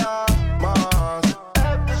mentira más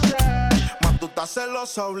tú estás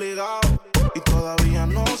celosa obligado. Y todavía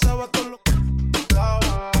no sabes todo lo que tu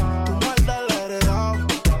maldad la he heredado.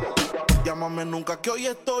 Llámame nunca que hoy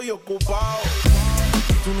estoy ocupado.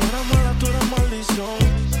 Tú no eras mala, tú eras maldición.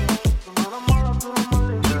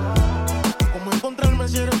 ¿Cómo encontrarme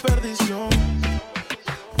si eres perdición?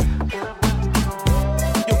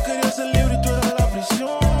 Yo quería ser libre y tú eras la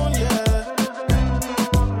prisión, yeah.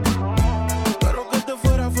 Pero que te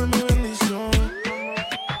fuera fue mi bendición.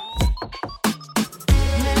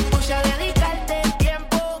 Me puse a dedicarte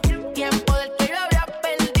tiempo del que yo había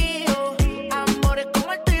perdido. Amores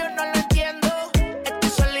como el tuyo no lo entiendo. Este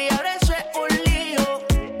sol y ahora eso es un lío.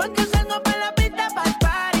 Porque salgo para la pista pa'l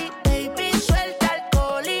party. Baby, suelta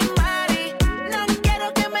alcohol y mari. No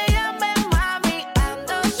quiero que me llamen mami.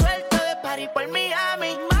 Ando suelto de party por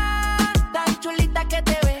Miami. Más tan chulita que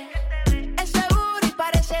te ve. Ese booty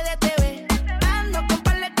parece de TV. Ando con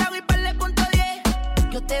par de trago y par de punto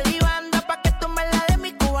 10. Yo te di banda pa' que tú me la des.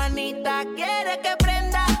 Mi cubanita quiere que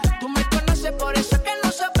prenda. Tú me conoces por eso que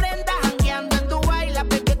no se prenda. Jangueando en Dubai, la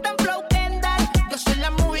baby está en flow Kendall. Yo soy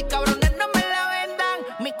la movie, cabrones no me la vendan.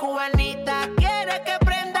 Mi cubanita quiere que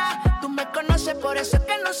prenda. Tú me conoces por eso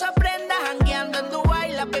que no se prenda. Jangueando en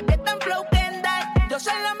Dubai, la baby está en flow Kendall. Yo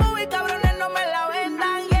soy la movie, cabrones no me la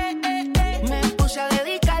vendan. Yeah. Me puse a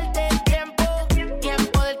dedicarte tiempo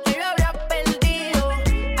del que yo había perdido.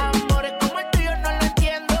 Amores como el tuyo no lo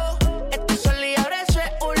entiendo. Este sol y ahora eso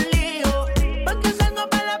es un lío. Porque salgo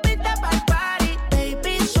para la pista pa'l party.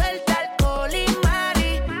 Baby, suelta alcohol y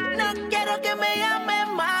mari. No quiero que me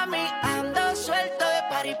llamen mami. Ando suelto de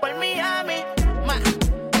party por Miami.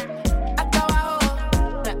 Hasta abajo.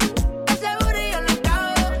 Ese booty yo lo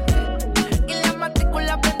encajo. Y la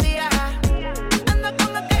matrícula prendida. Ando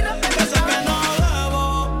con los que no te Que sé que no debo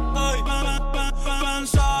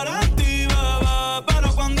pensar en ti, bebé. Pero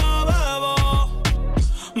cuando bebo,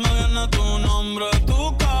 me viene tu nombre,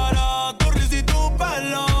 tu cara, tu risa y tu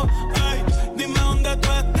pelo. Ey, dime dónde tú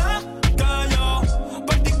estás, que yo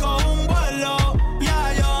por ti cojo un vuelo.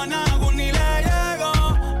 Ya yo nago ni le llego.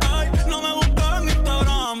 Ey, no me busques en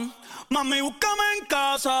Instagram, mami, búscame en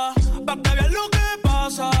casa, pa' que veas lo que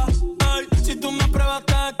pasa. Ey, si tú me pruebas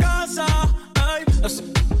te casa. Ey,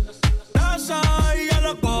 y yo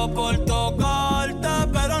loco por tocarte,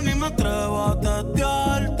 pero ni me atrevo a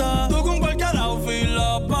testearte. Tú con cualquier outfit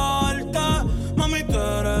la parte, mami, tú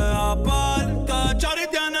eres aparte. Chari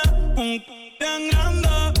tiene un bien grande,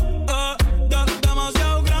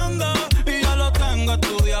 demasiado grande. Y ya lo tengo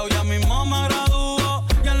estudiado, ya mismo me graduó.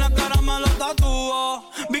 Y en la cara me lo tatuó.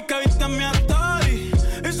 Vi que viste mi story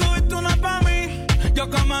y subiste una pa' mí. Yo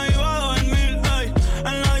que me iba a dormir, ey,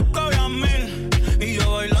 en la disco había 1000. Y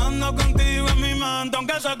yo bailando contigo en mi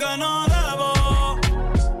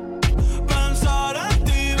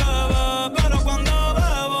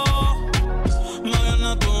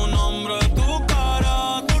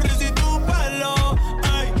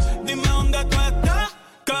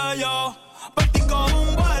que yo partí con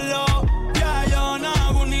un vuelo. Ya yo no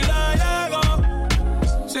hago ni le llego.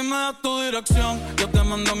 Si me das tu dirección, yo te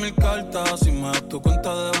mando 1000 cartas. Si me das tu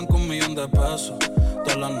cuenta de banco, 1,000,000 de pesos.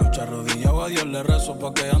 Todas las noches arrodillado a Dios le rezo,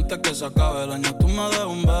 pa' que antes que se acabe el año tú me des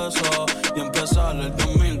un beso y empezar el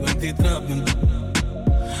 2023 bien.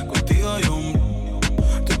 Contigo hay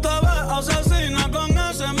tú te ves asesina con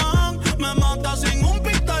ese man, me mata sin un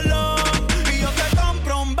pistolón. Y yo te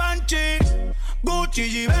compro un Banshee, Gucci,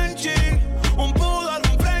 Givenchy, un poodle,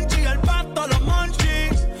 un Frenchie, el pato, los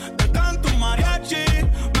monchis. Te canto un mariachi,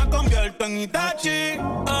 me convierto en Itachi.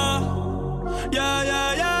 Yeah,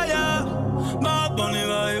 yeah, yeah, yeah. Bad Bunny,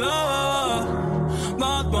 baby,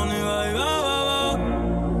 Bad Bunny, baby,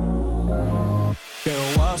 che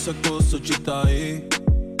uase questo cittadì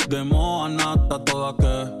Demo a nata toda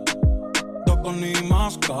che Doko ni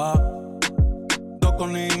maska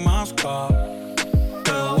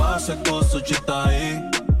Che uase questo cittadì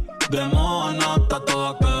Demo a nata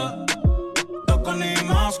toda che Doko ni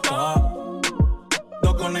maska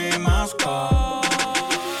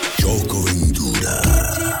Choco Ventura.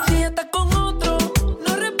 Si estás con otro,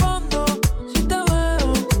 no respondo. Si te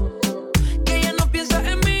veo, que ella no piensa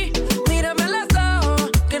en mí. Mírame las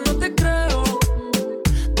ojos, que no te creo.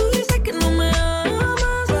 Tú dices que no me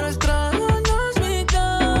amas, pero extrañas mi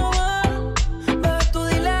cama. Bebé, tú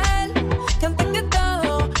dile a él que antes que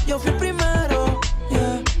todo yo fui primero.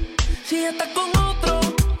 Yeah. Si estás con otro,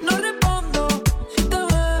 no respondo. Si te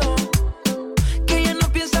veo, que ella no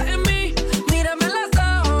piensa en mí. Mírame las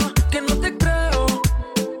ojos, que no te creo.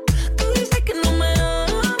 Tú dices que no me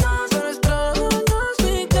amas, pero extrañas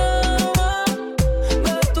mi cama.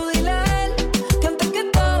 Bebé, tú dile a él que antes que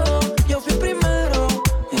todo yo fui primero.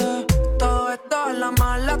 Yeah. Todo esto es la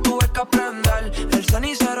mala, tuve que aprender. El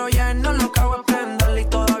cenicero lleno, lo que hago es prender. Y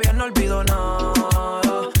todavía no olvido nada.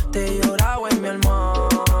 Te lloraba en mi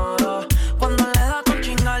almohada. Cuando le da con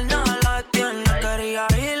chingar, nada la detiene. Quería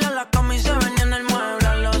ir a la cama y se venía en el mueble.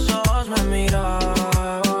 A los ojos me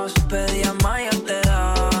mirabas, pedía más y él te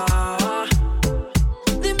daba.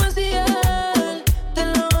 Dime si él te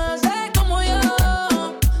lo hace como yo.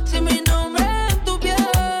 Si mi nombre en tu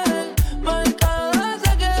piel marcada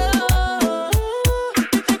se quedó.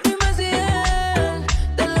 Dime si él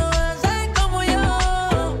te lo hace como yo.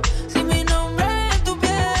 Si mi nombre en tu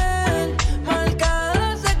piel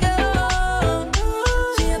marcada se quedó.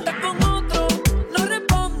 Si estás con otro, no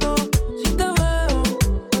respondo. Si te veo,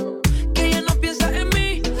 que ella no piensa en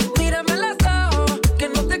mí. Mírame las ojos, que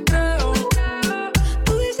no te creo.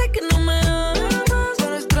 Tú dices que no me amas,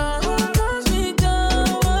 pero extrañas mi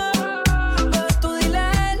cama. Bebé, tú dile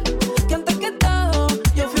a él que antes que todo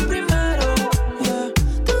yo fui primero. Yeah.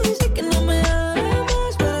 Tú dices que no me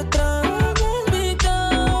amas, pero extrañas mi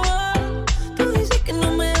cama. Tú dices que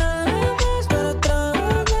no me amas, pero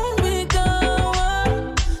extrañas mi cama.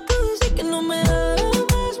 Tú dices que no me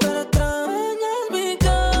amas, pero extrañas mi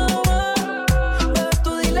cama. Bebé,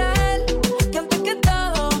 tú dile a él que antes que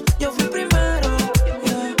todo yo fui primero.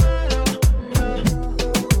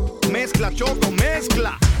 Mezcla, Choco,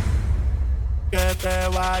 mezcla. Que te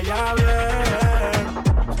vaya bien.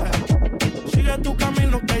 Sigue tu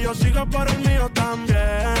camino, que yo sigo por el mío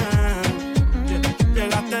también.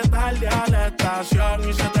 Llegaste tarde a la estación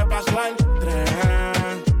y se te pasó el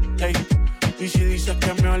tren. Ey. Y si dices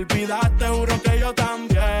que me olvidaste, juro que yo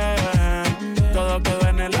también. Todo quedó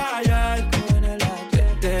en el ayer. Que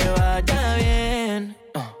te vaya bien.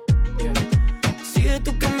 Sigue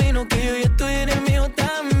tu camino, que yo ya estoy en el mío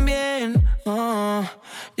también.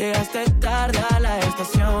 Llegaste tarde a la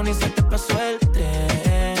estación y se te pasó el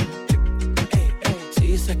tren. Si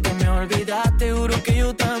dices que me olvidaste, juro que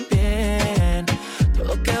yo también.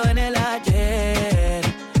 Todo quedó en el ayer.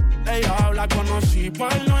 Ella habla, conocí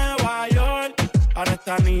por Nueva York. Ahora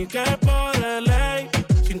está ni que por ley.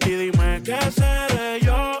 Sin ti dime qué seré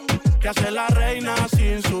yo. Que hace la reina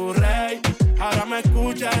sin su rey. Ahora me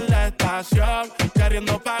escucha en la estación,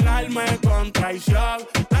 queriendo pagarme con traición.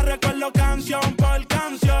 La recuerdo canción por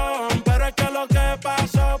canción, pero es que lo que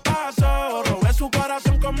pasó, pasó. Robé su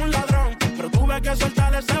corazón como un ladrón, pero tuve que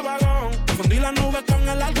soltar ese vagón. Confundí las nubes con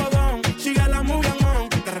el algodón, sigue la movie on.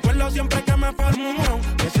 Te recuerdo siempre que me formo un mon.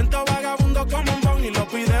 Me siento vagabundo como un bon y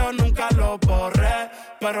los videos nunca los borré.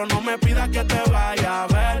 Pero no me pidas que te vaya a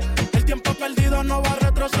ver, el tiempo perdido no va a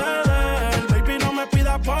retroceder. Baby, no me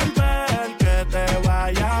pidas volver, que te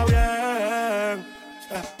vaya bien.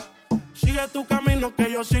 Sigue tu camino,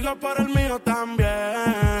 que yo sigo por el mío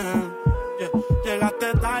también.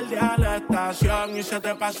 Llegaste tarde a la estación y se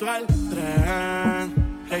te pasó el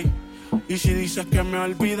tren. Hey. Y si dices que me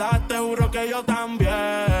olvidaste, juro que yo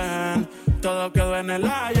también. todo quedó en el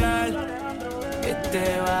ayer. Que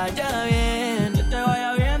te vaya bien, que te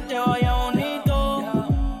vaya bien, te vaya bonito.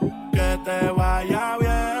 Que te vaya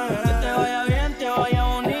bien, que te vaya bien, te vaya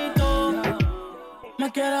bonito.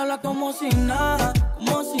 Me quiere hablar como si nada,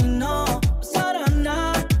 como si no pasara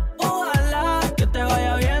nada. Ojalá que te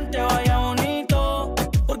vaya bien, te vaya bonito.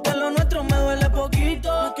 Porque lo nuestro me duele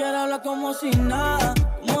poquito. Me quiere hablar como si nada,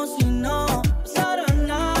 como si no pasara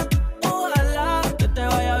nada. Ojalá que te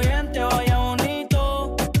vaya bien, te vaya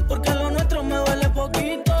bonito. Porque lo nuestro me duele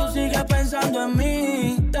poquito. Tú sigues pensando en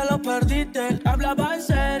mí, te lo perdiste. Hablaba en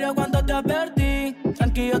serio cuando te advertí.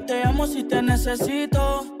 Tranquilo, te amo si te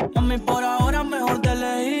necesito. A mí por ahora mejor de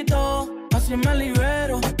lejito. Así me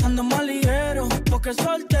libero, ando más ligero. Porque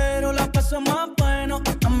soltero la paso más bueno.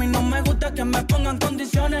 A mí no me gusta que me pongan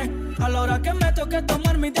condiciones. A la hora que me toque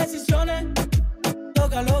tomar mis decisiones.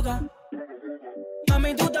 Loca, loca.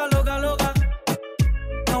 Mami, tú estás loca, loca.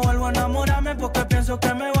 No vuelvo a enamorarme porque pienso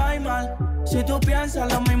que me va a ir mal. Si tú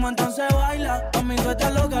piensas lo mismo, entonces baila. Mami, tú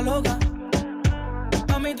estás loca, loca.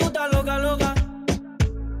 Mami, tú estás loca, loca.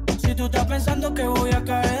 Si tú estás pensando que voy a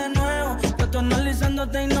caer de nuevo, yo estoy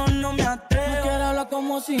analizándote y no me atrevo. Me quiero hablar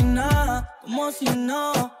como si nada, como si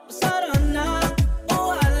no pasara nada.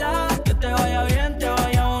 Ojalá que te vaya bien, te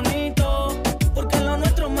vaya bonito. Porque lo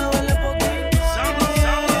nuestro me duele poquito.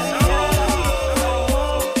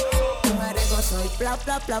 Mujeriego soy bla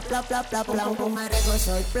bla bla bla bla bla bla. Mujeriego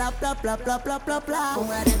soy bla bla bla bla bla bla bla.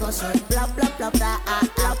 Mujeriego soy bla bla bla bla bla bla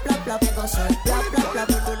bla. Mujeriego soy bla bla bla bla.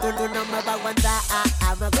 Tú no me vas a aguantar.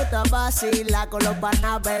 Me gusta vacilar con los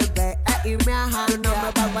panas, bebé. Y me ajá, tú no me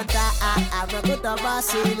vas a aguantar. Me gusta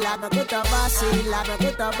vacilar, me gusta vacilar, me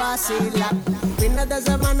gusta vacilar. Fines de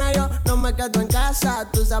semana yo no me quedo en casa.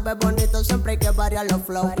 Tú sabes bonito, siempre hay que variar los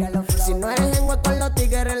flows. Si no eres en hueco con los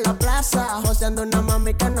tigres en la plaza, joseando una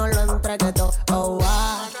mami que no lo entregue todo. Oh, wow.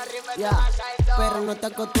 Yeah. Pero no te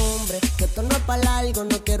acostumbres, que esto no es para largo.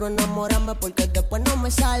 No quiero enamorarme porque después no me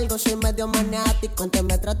salgo. Soy medio maniático, antes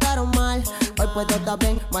me trataron mal. Hoy puedo estar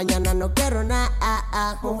bien, mañana no quiero nada.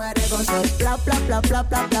 Mujeriego soy bla bla bla bla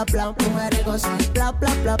bla bla bla. Mujeriego soy bla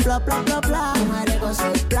bla bla bla bla bla bla. Mujeriego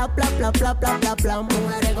soy bla bla bla bla bla bla bla.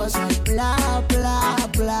 Mujeriego soy bla bla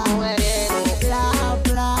bla. Mujeriego bla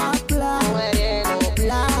bla bla. Mujeriego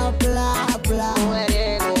bla bla bla.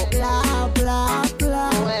 Mujeriego bla bla bla.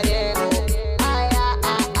 Mujeriego.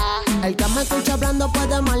 El que me escucha hablando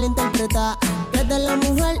puede malinterpretar. Que de la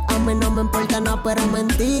mujer a mí no me importa nada, pero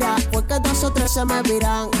mentira. Porque 2 o 3 se me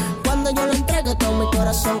viran. Cuando yo lo entregue todo mi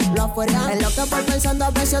corazón lo afuera. Es lo que voy pensando a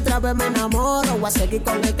ver si otra vez me enamoro. Voy a seguir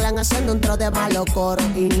con el clan haciendo un tro de malo coro.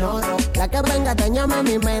 Ignoro la que venga, dañame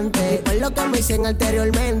mi mente. Y por lo que me hicieron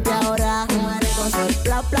anteriormente. Ahora mujeriego soy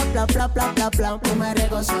bla bla bla bla bla bla bla.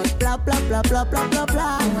 Mujeriego soy bla bla bla bla bla bla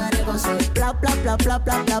bla. Mujeriego soy bla bla bla bla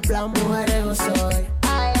bla bla bla. Mujeriego soy.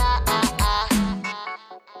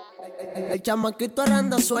 El chamaquito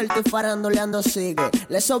anda suelto y faranduleando sigue.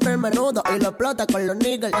 Le sobra el menudo y lo explota con los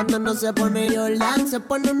niggas. Cuando no se pone Jordan, se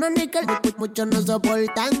pone una níquel. Muchos no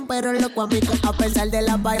soportan, pero loco amigo. A pesar de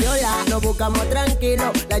la payola, nos buscamos tranquilos.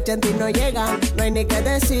 La chanti no llegan, no hay ni que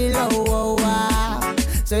decirlo.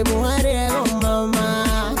 Soy mujeriego,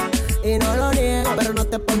 mamá, y no lo niego, pero no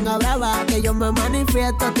te pongas brava, que yo me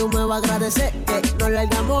manifiesto. Tú me vas a agradecer que no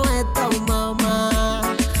largamos esto, mamá.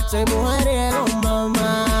 Soy mujeriego,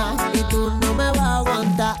 mamá, y tú no me vas a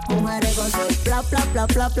aguantar. Mujeriego soy bla bla bla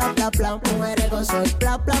bla bla bla bla. Mujeriego soy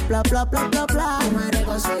bla bla bla bla bla bla bla.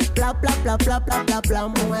 Mujeriego soy bla bla bla bla bla bla bla.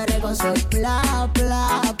 Mujeriego soy bla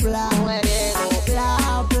bla bla. Mujeriego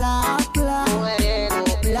bla bla bla. Mujeriego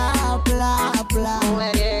bla bla bla.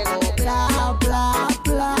 Mujeriego bla bla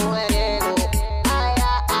bla. Mujeriego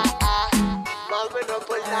mami no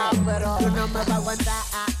por nada, pero tú no me vas a aguantar.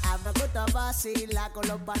 Me gusta vacilar con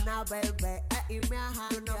los panas, bebé. Y me ajá,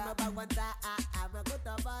 tú no me vas a aguantar. Me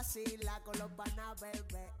gusta vacilar con los panas,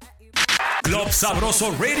 bebé. Club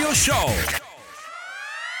Sabroso Radio Show.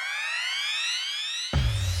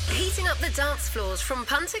 Heating up the dance floors from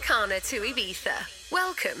Punta Cana to Ibiza.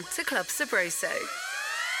 Welcome to Club Sabroso.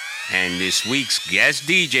 And this week's guest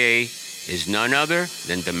DJ is none other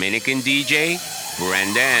than Dominican DJ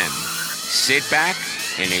Brenda M. Sit back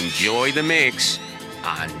and enjoy the mix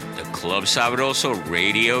on the Club Sabroso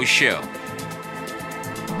Radio Show.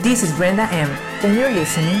 This is Brenda M. and you're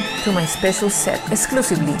listening to my special set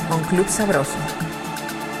exclusively on Club Sabroso.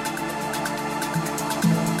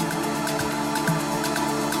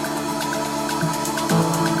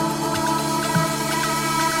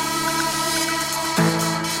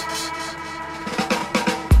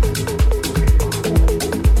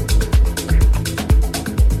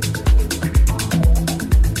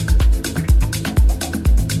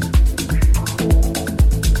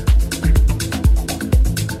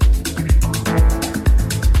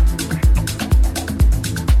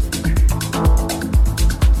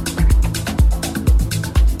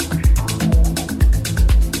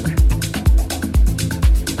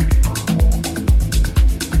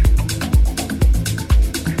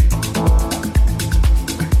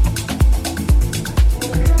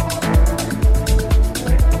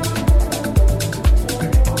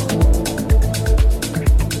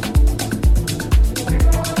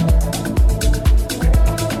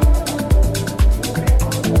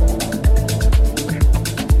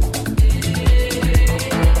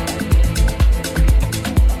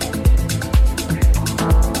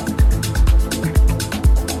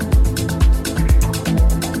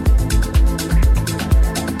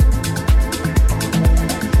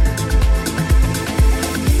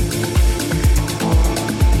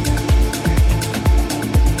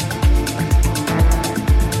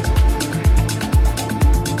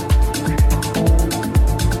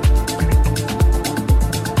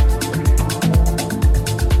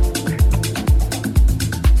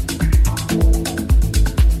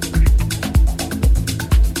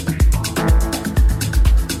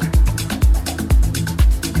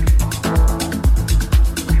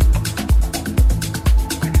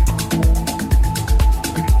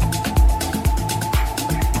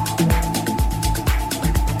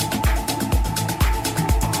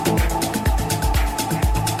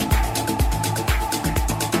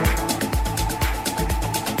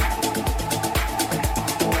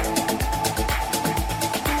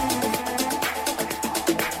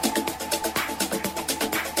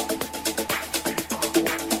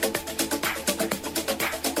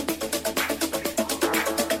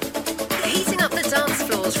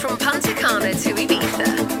 travels from Punta Cana to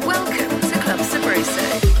Ibiza. Welcome to Club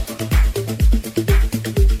Sabroso.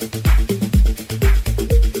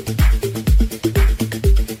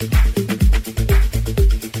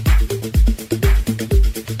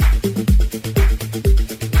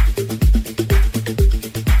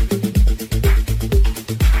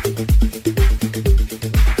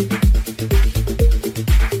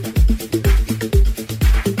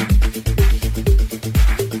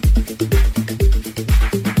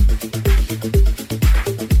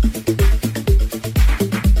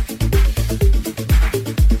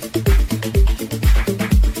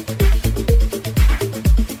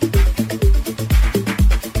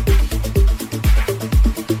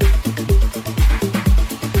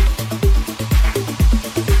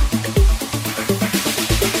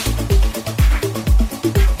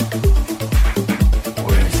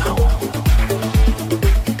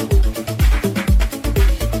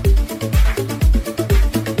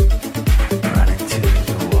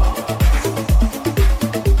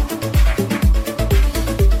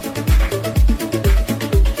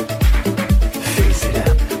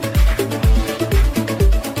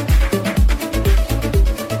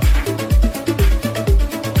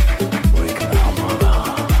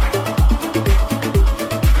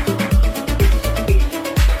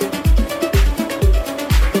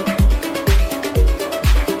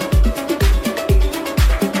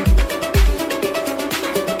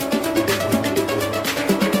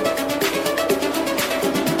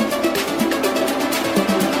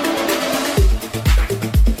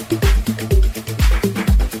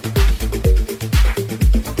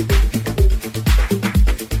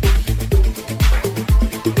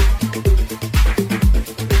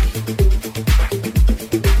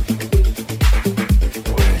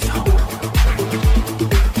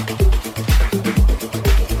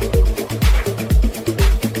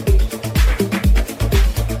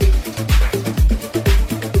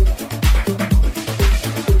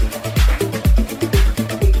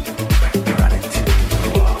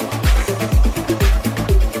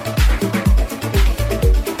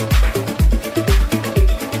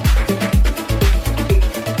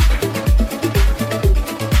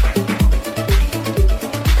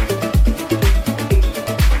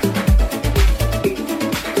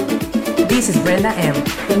 This is Brenda M,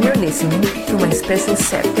 and you're listening to my special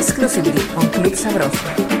set exclusively on Club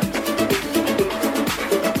Sabroso.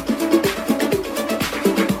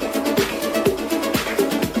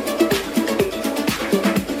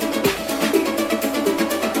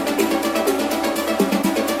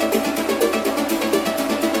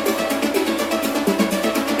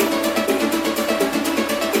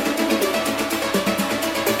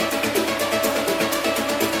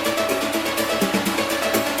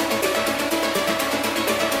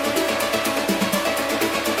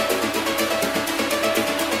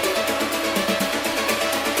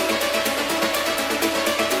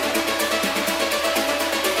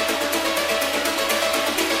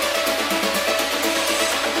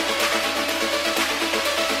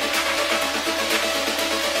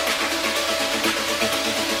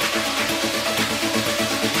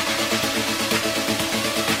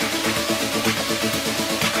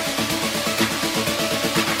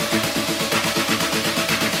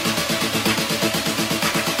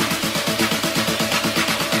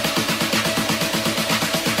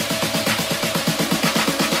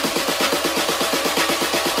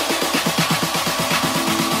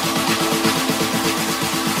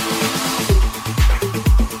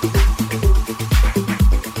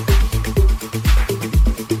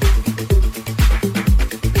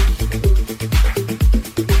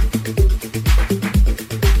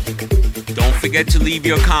 Forget to leave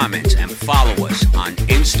your comments and follow us on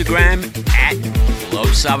Instagram at Club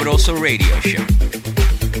Sabroso Radio Show.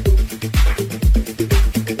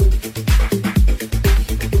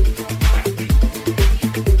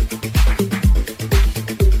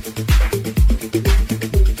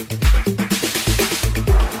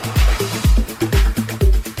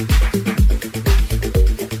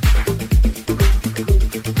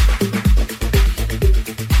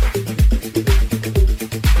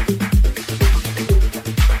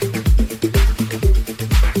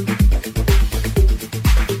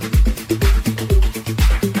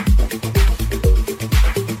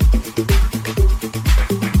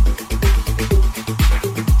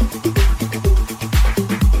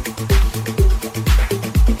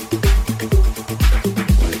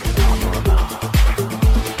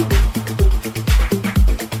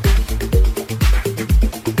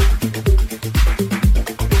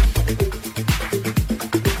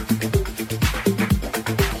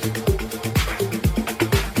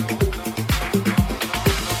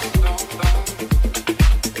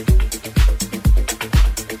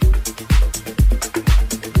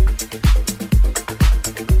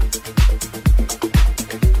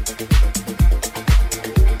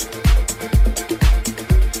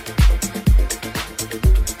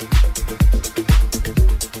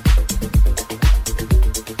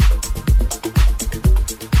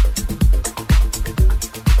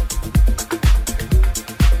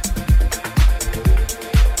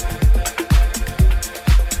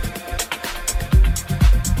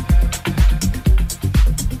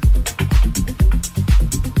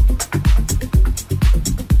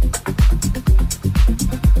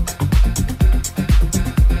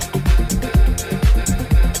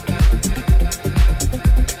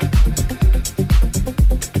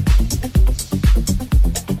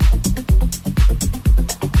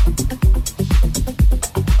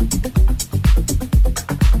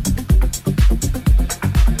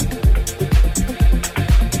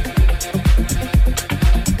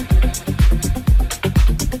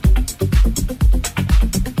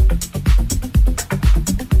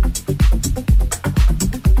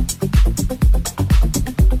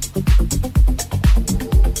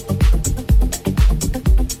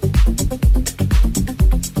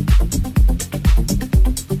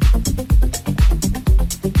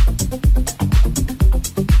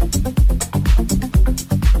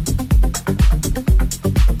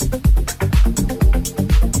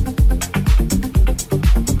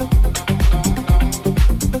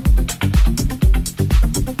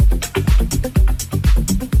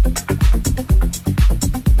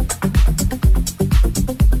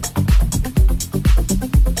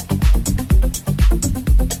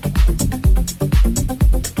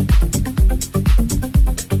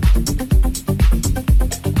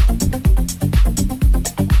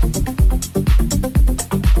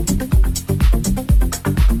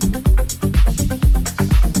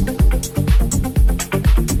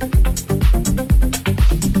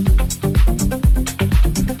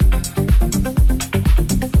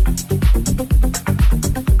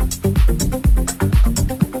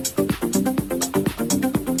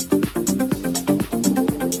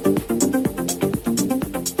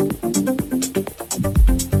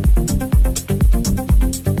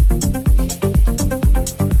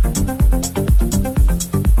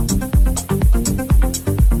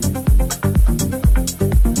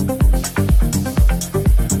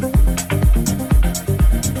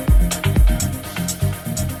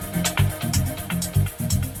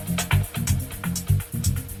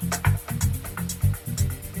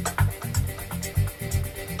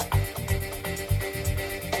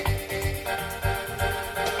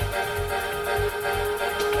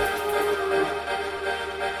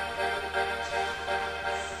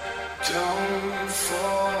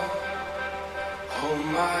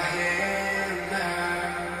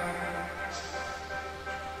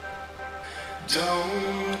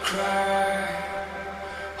 Don't cry,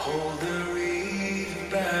 hold the reef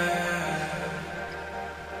back.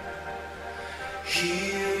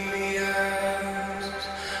 Hear me out,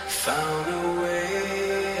 found a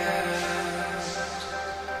way out.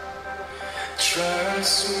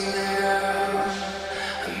 Trust me now,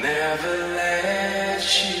 I'll never let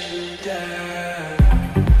you down.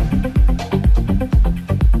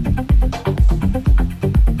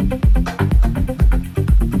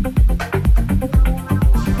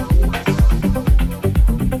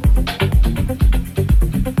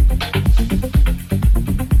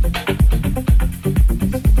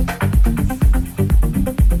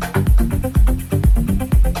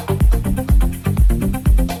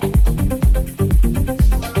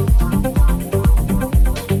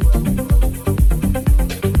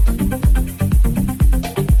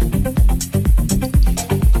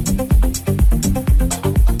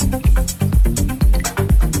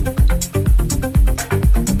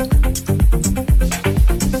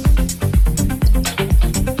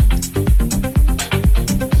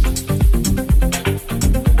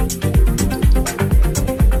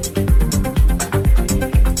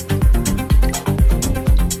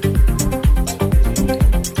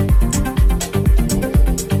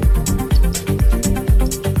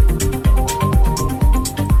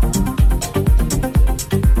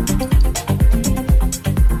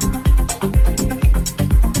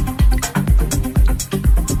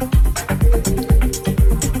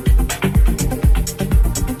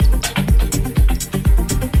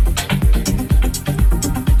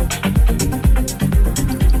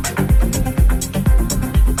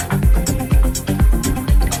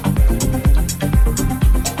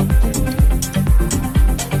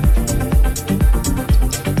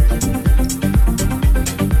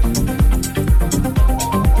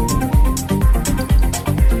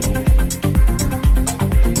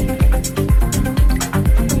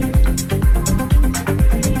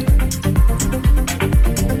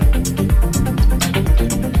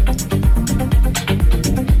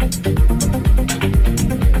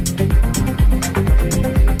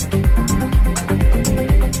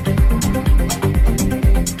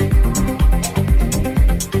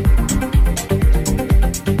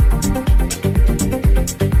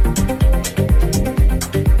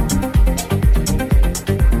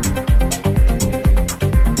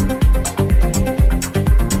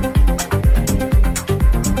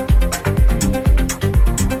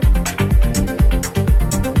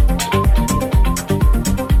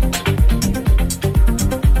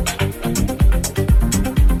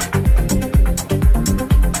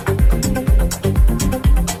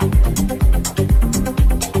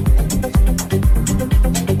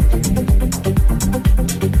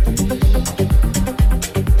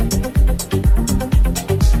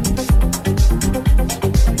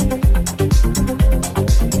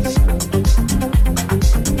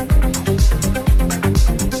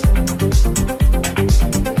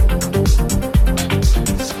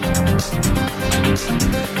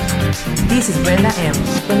 This is Brenda M,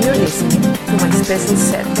 and you're listening to my special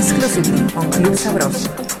set exclusively on Club Sabroso.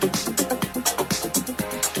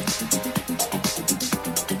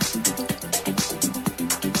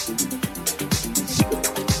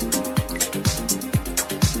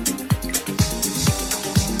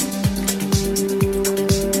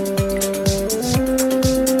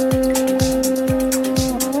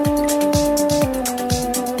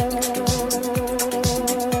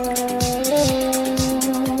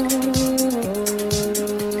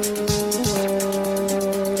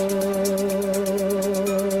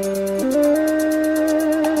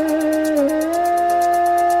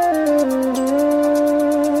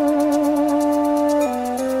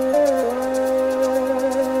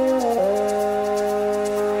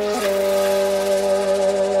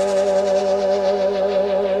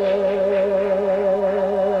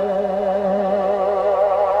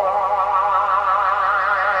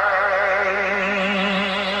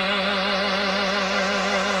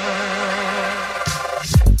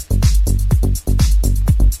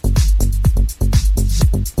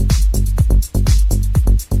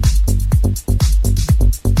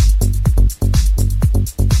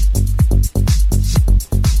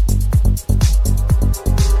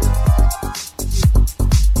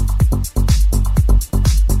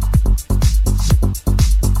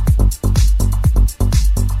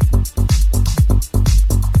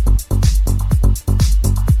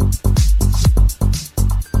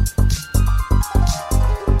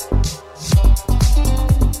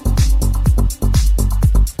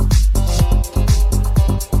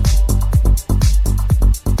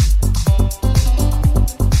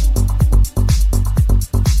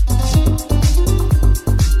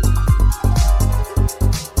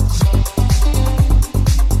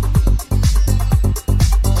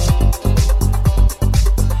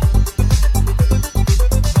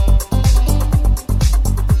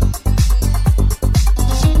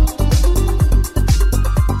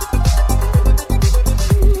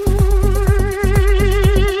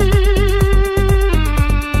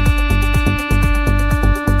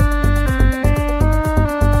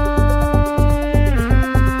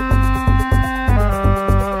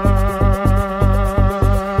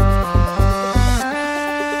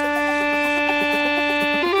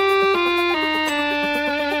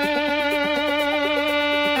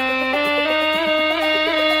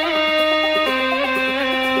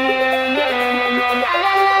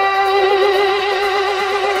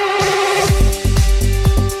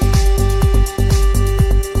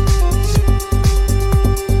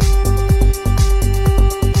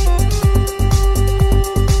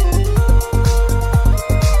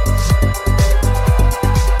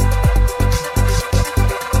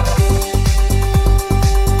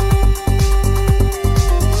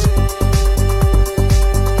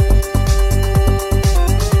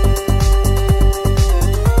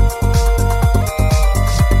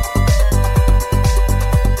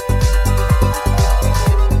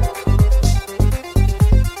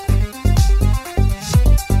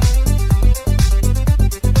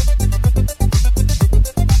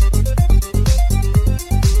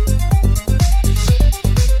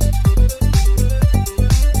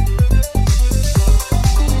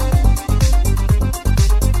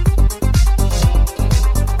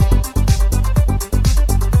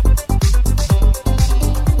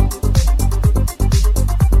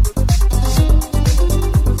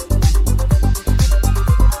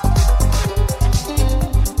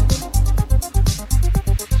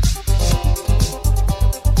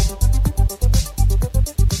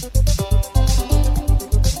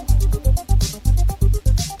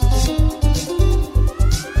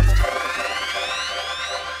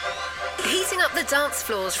 dance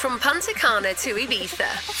floors from Punta Cana to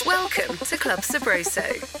Ibiza. Welcome to Club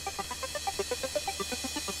Sabroso.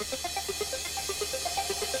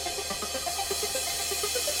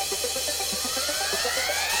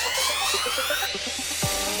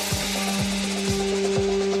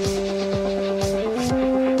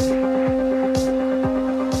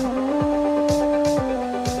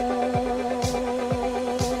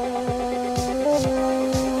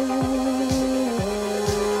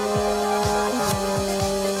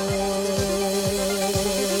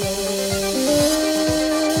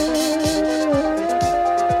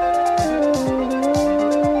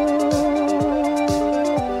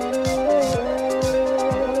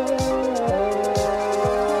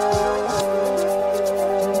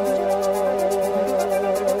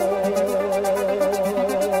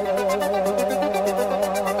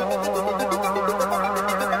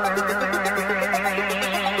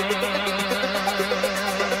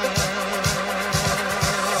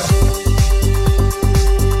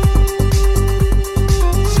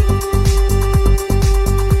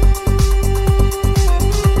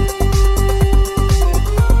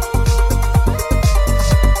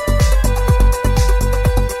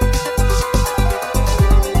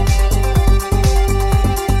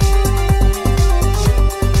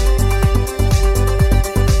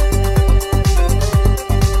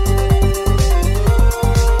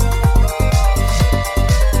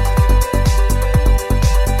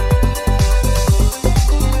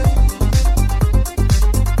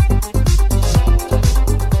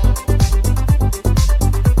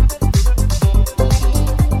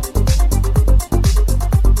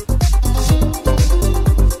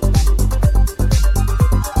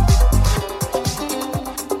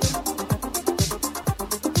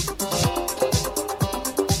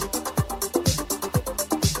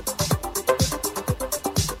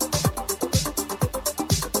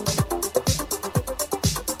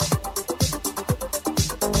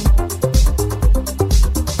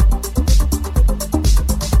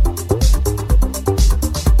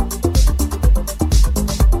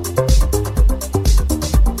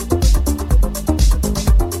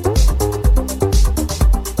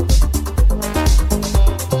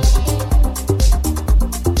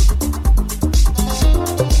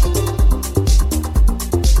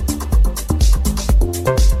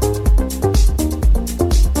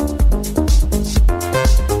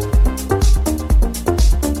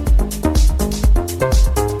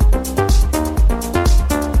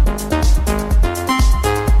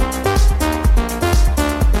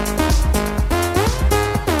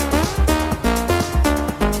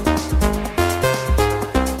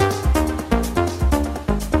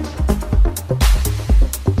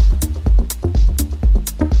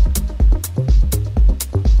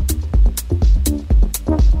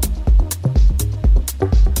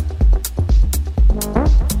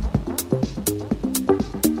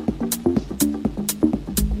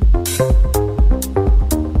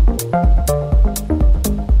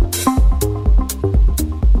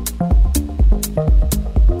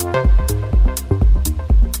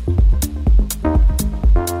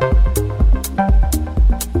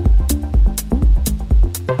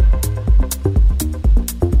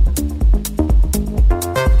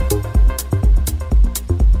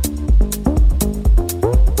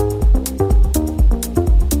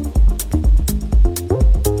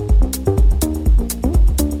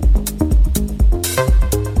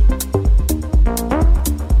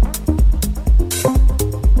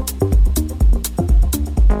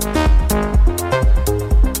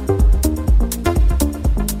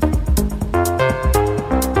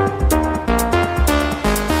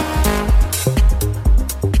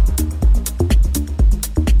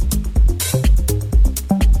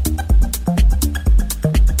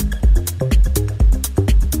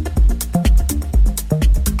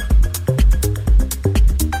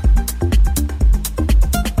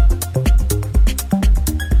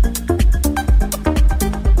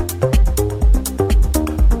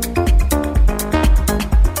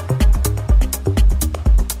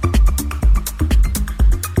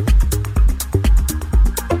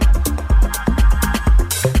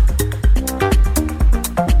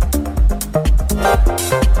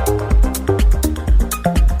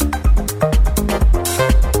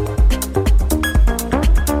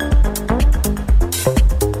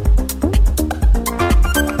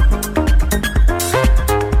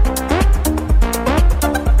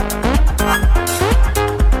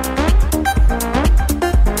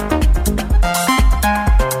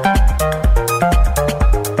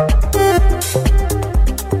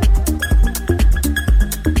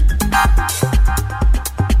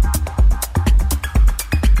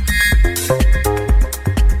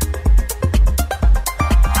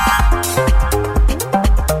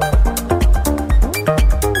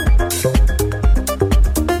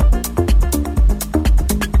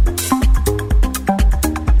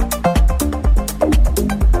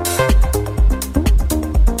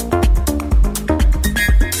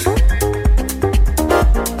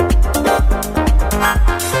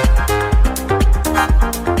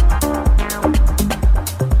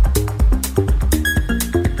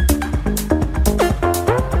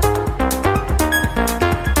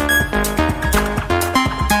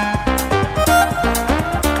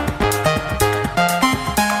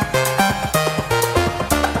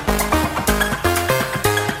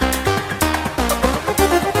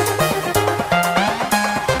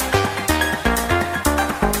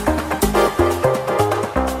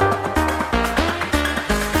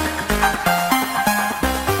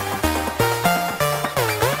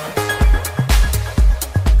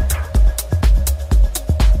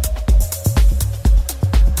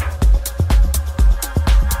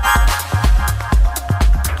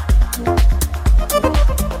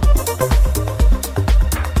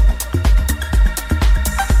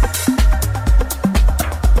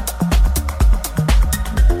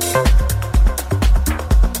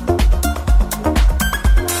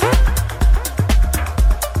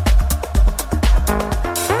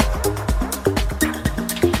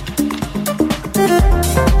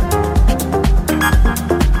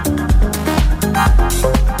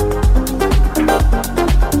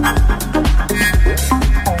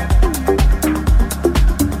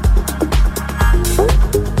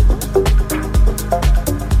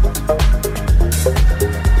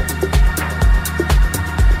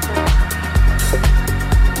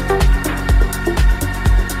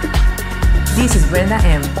 This is Brenda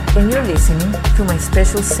M, and you're listening to my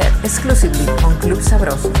special set exclusively on Club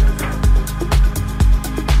Sabroso.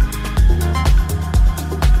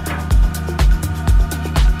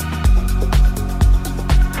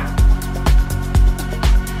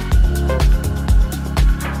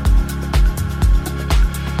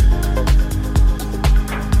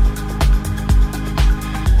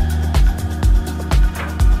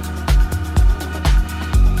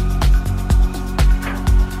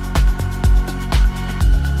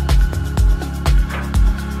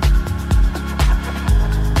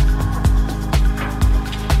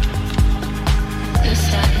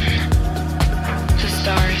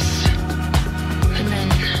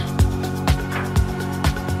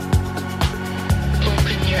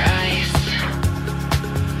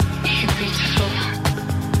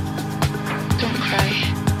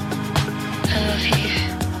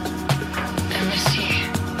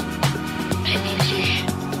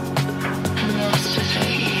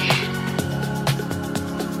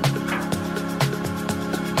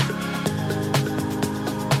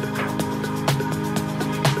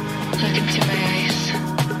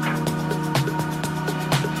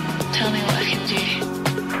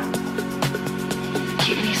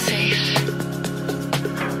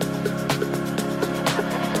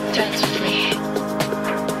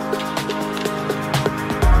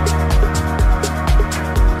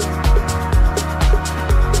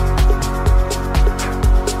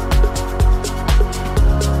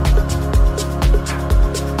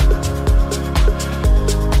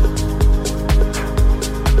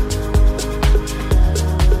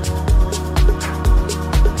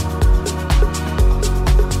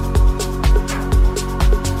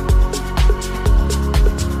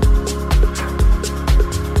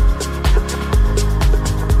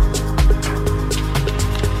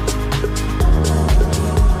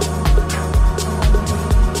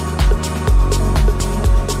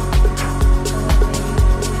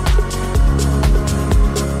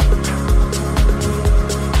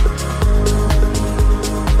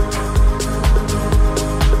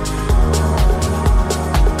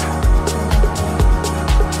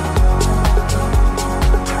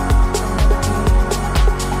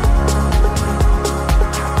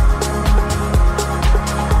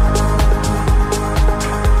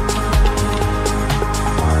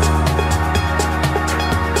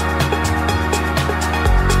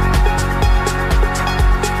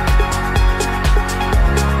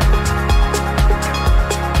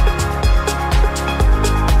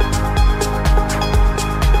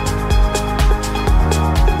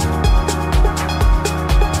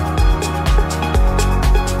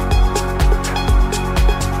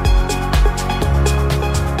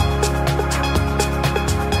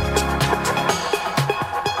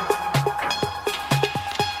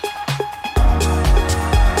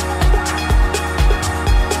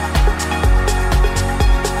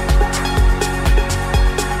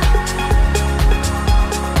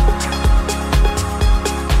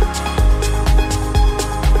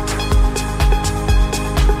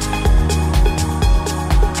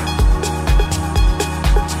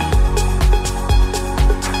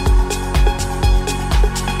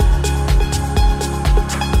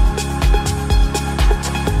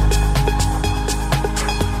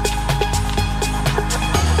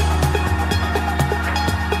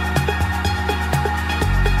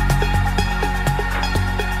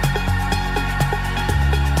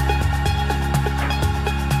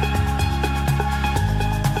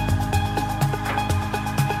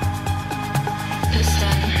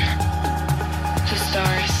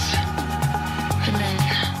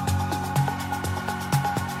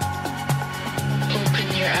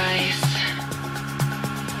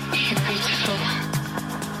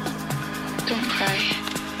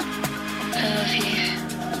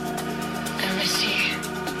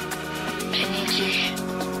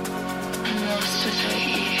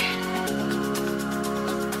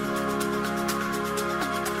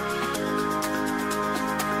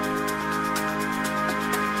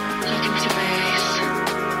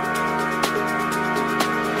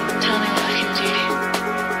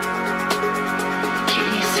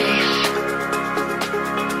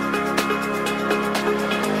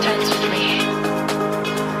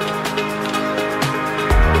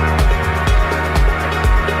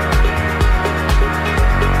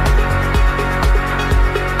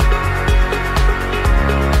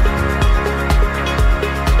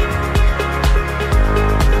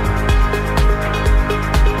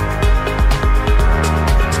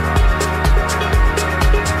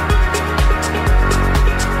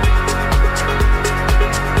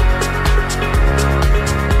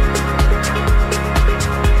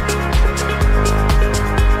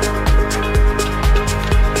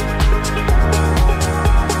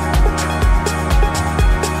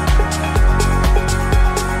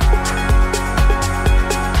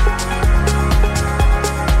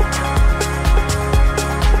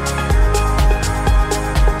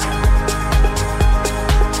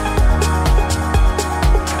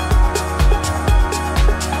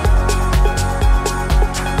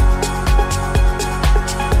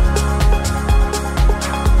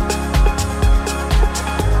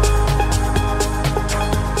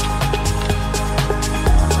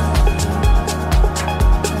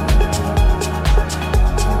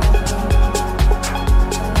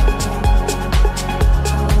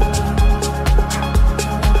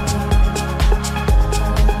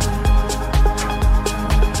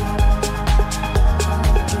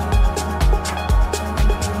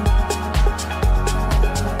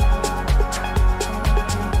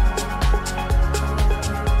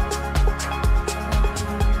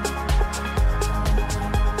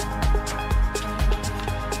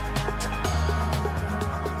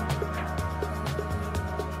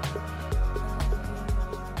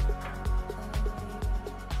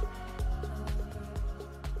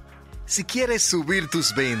 Si quieres subir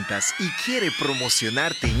tus ventas y quiere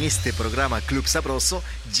promocionarte en este programa Club Sabroso,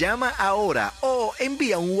 llama ahora o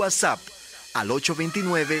envía un WhatsApp al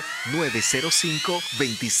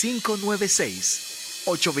 829-905-2596.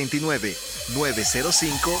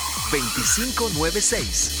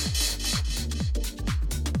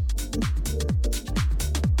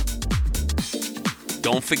 829-905-2596.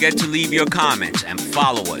 Don't forget to leave your comments and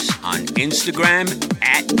follow us on Instagram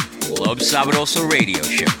at Club Sabroso Radio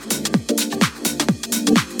Show.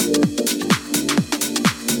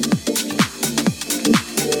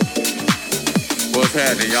 What's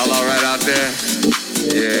happening? Y'all all right out there?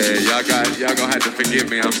 Yeah, y'all gonna have to forgive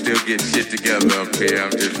me. I'm still getting shit together up here.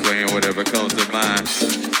 I'm just playing whatever comes to mind.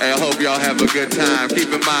 Hey, I hope y'all have a good time.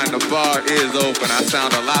 Keep in mind the bar is open. I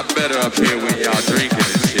sound a lot better up here when y'all drinking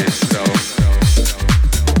and shit. So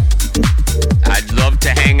I'd love to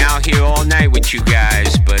hang out here all night with you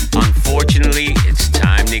guys, but unfortunately, it's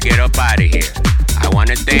time to get up out of here. I want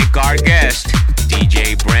to thank our guest,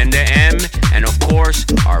 DJ Brenda M, and of course,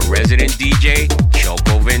 our resident DJ,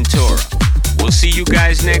 Choco Ventura. We'll see you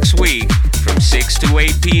guys next week from 6 to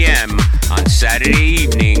 8 p.m. on Saturday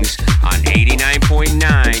evenings on 89.9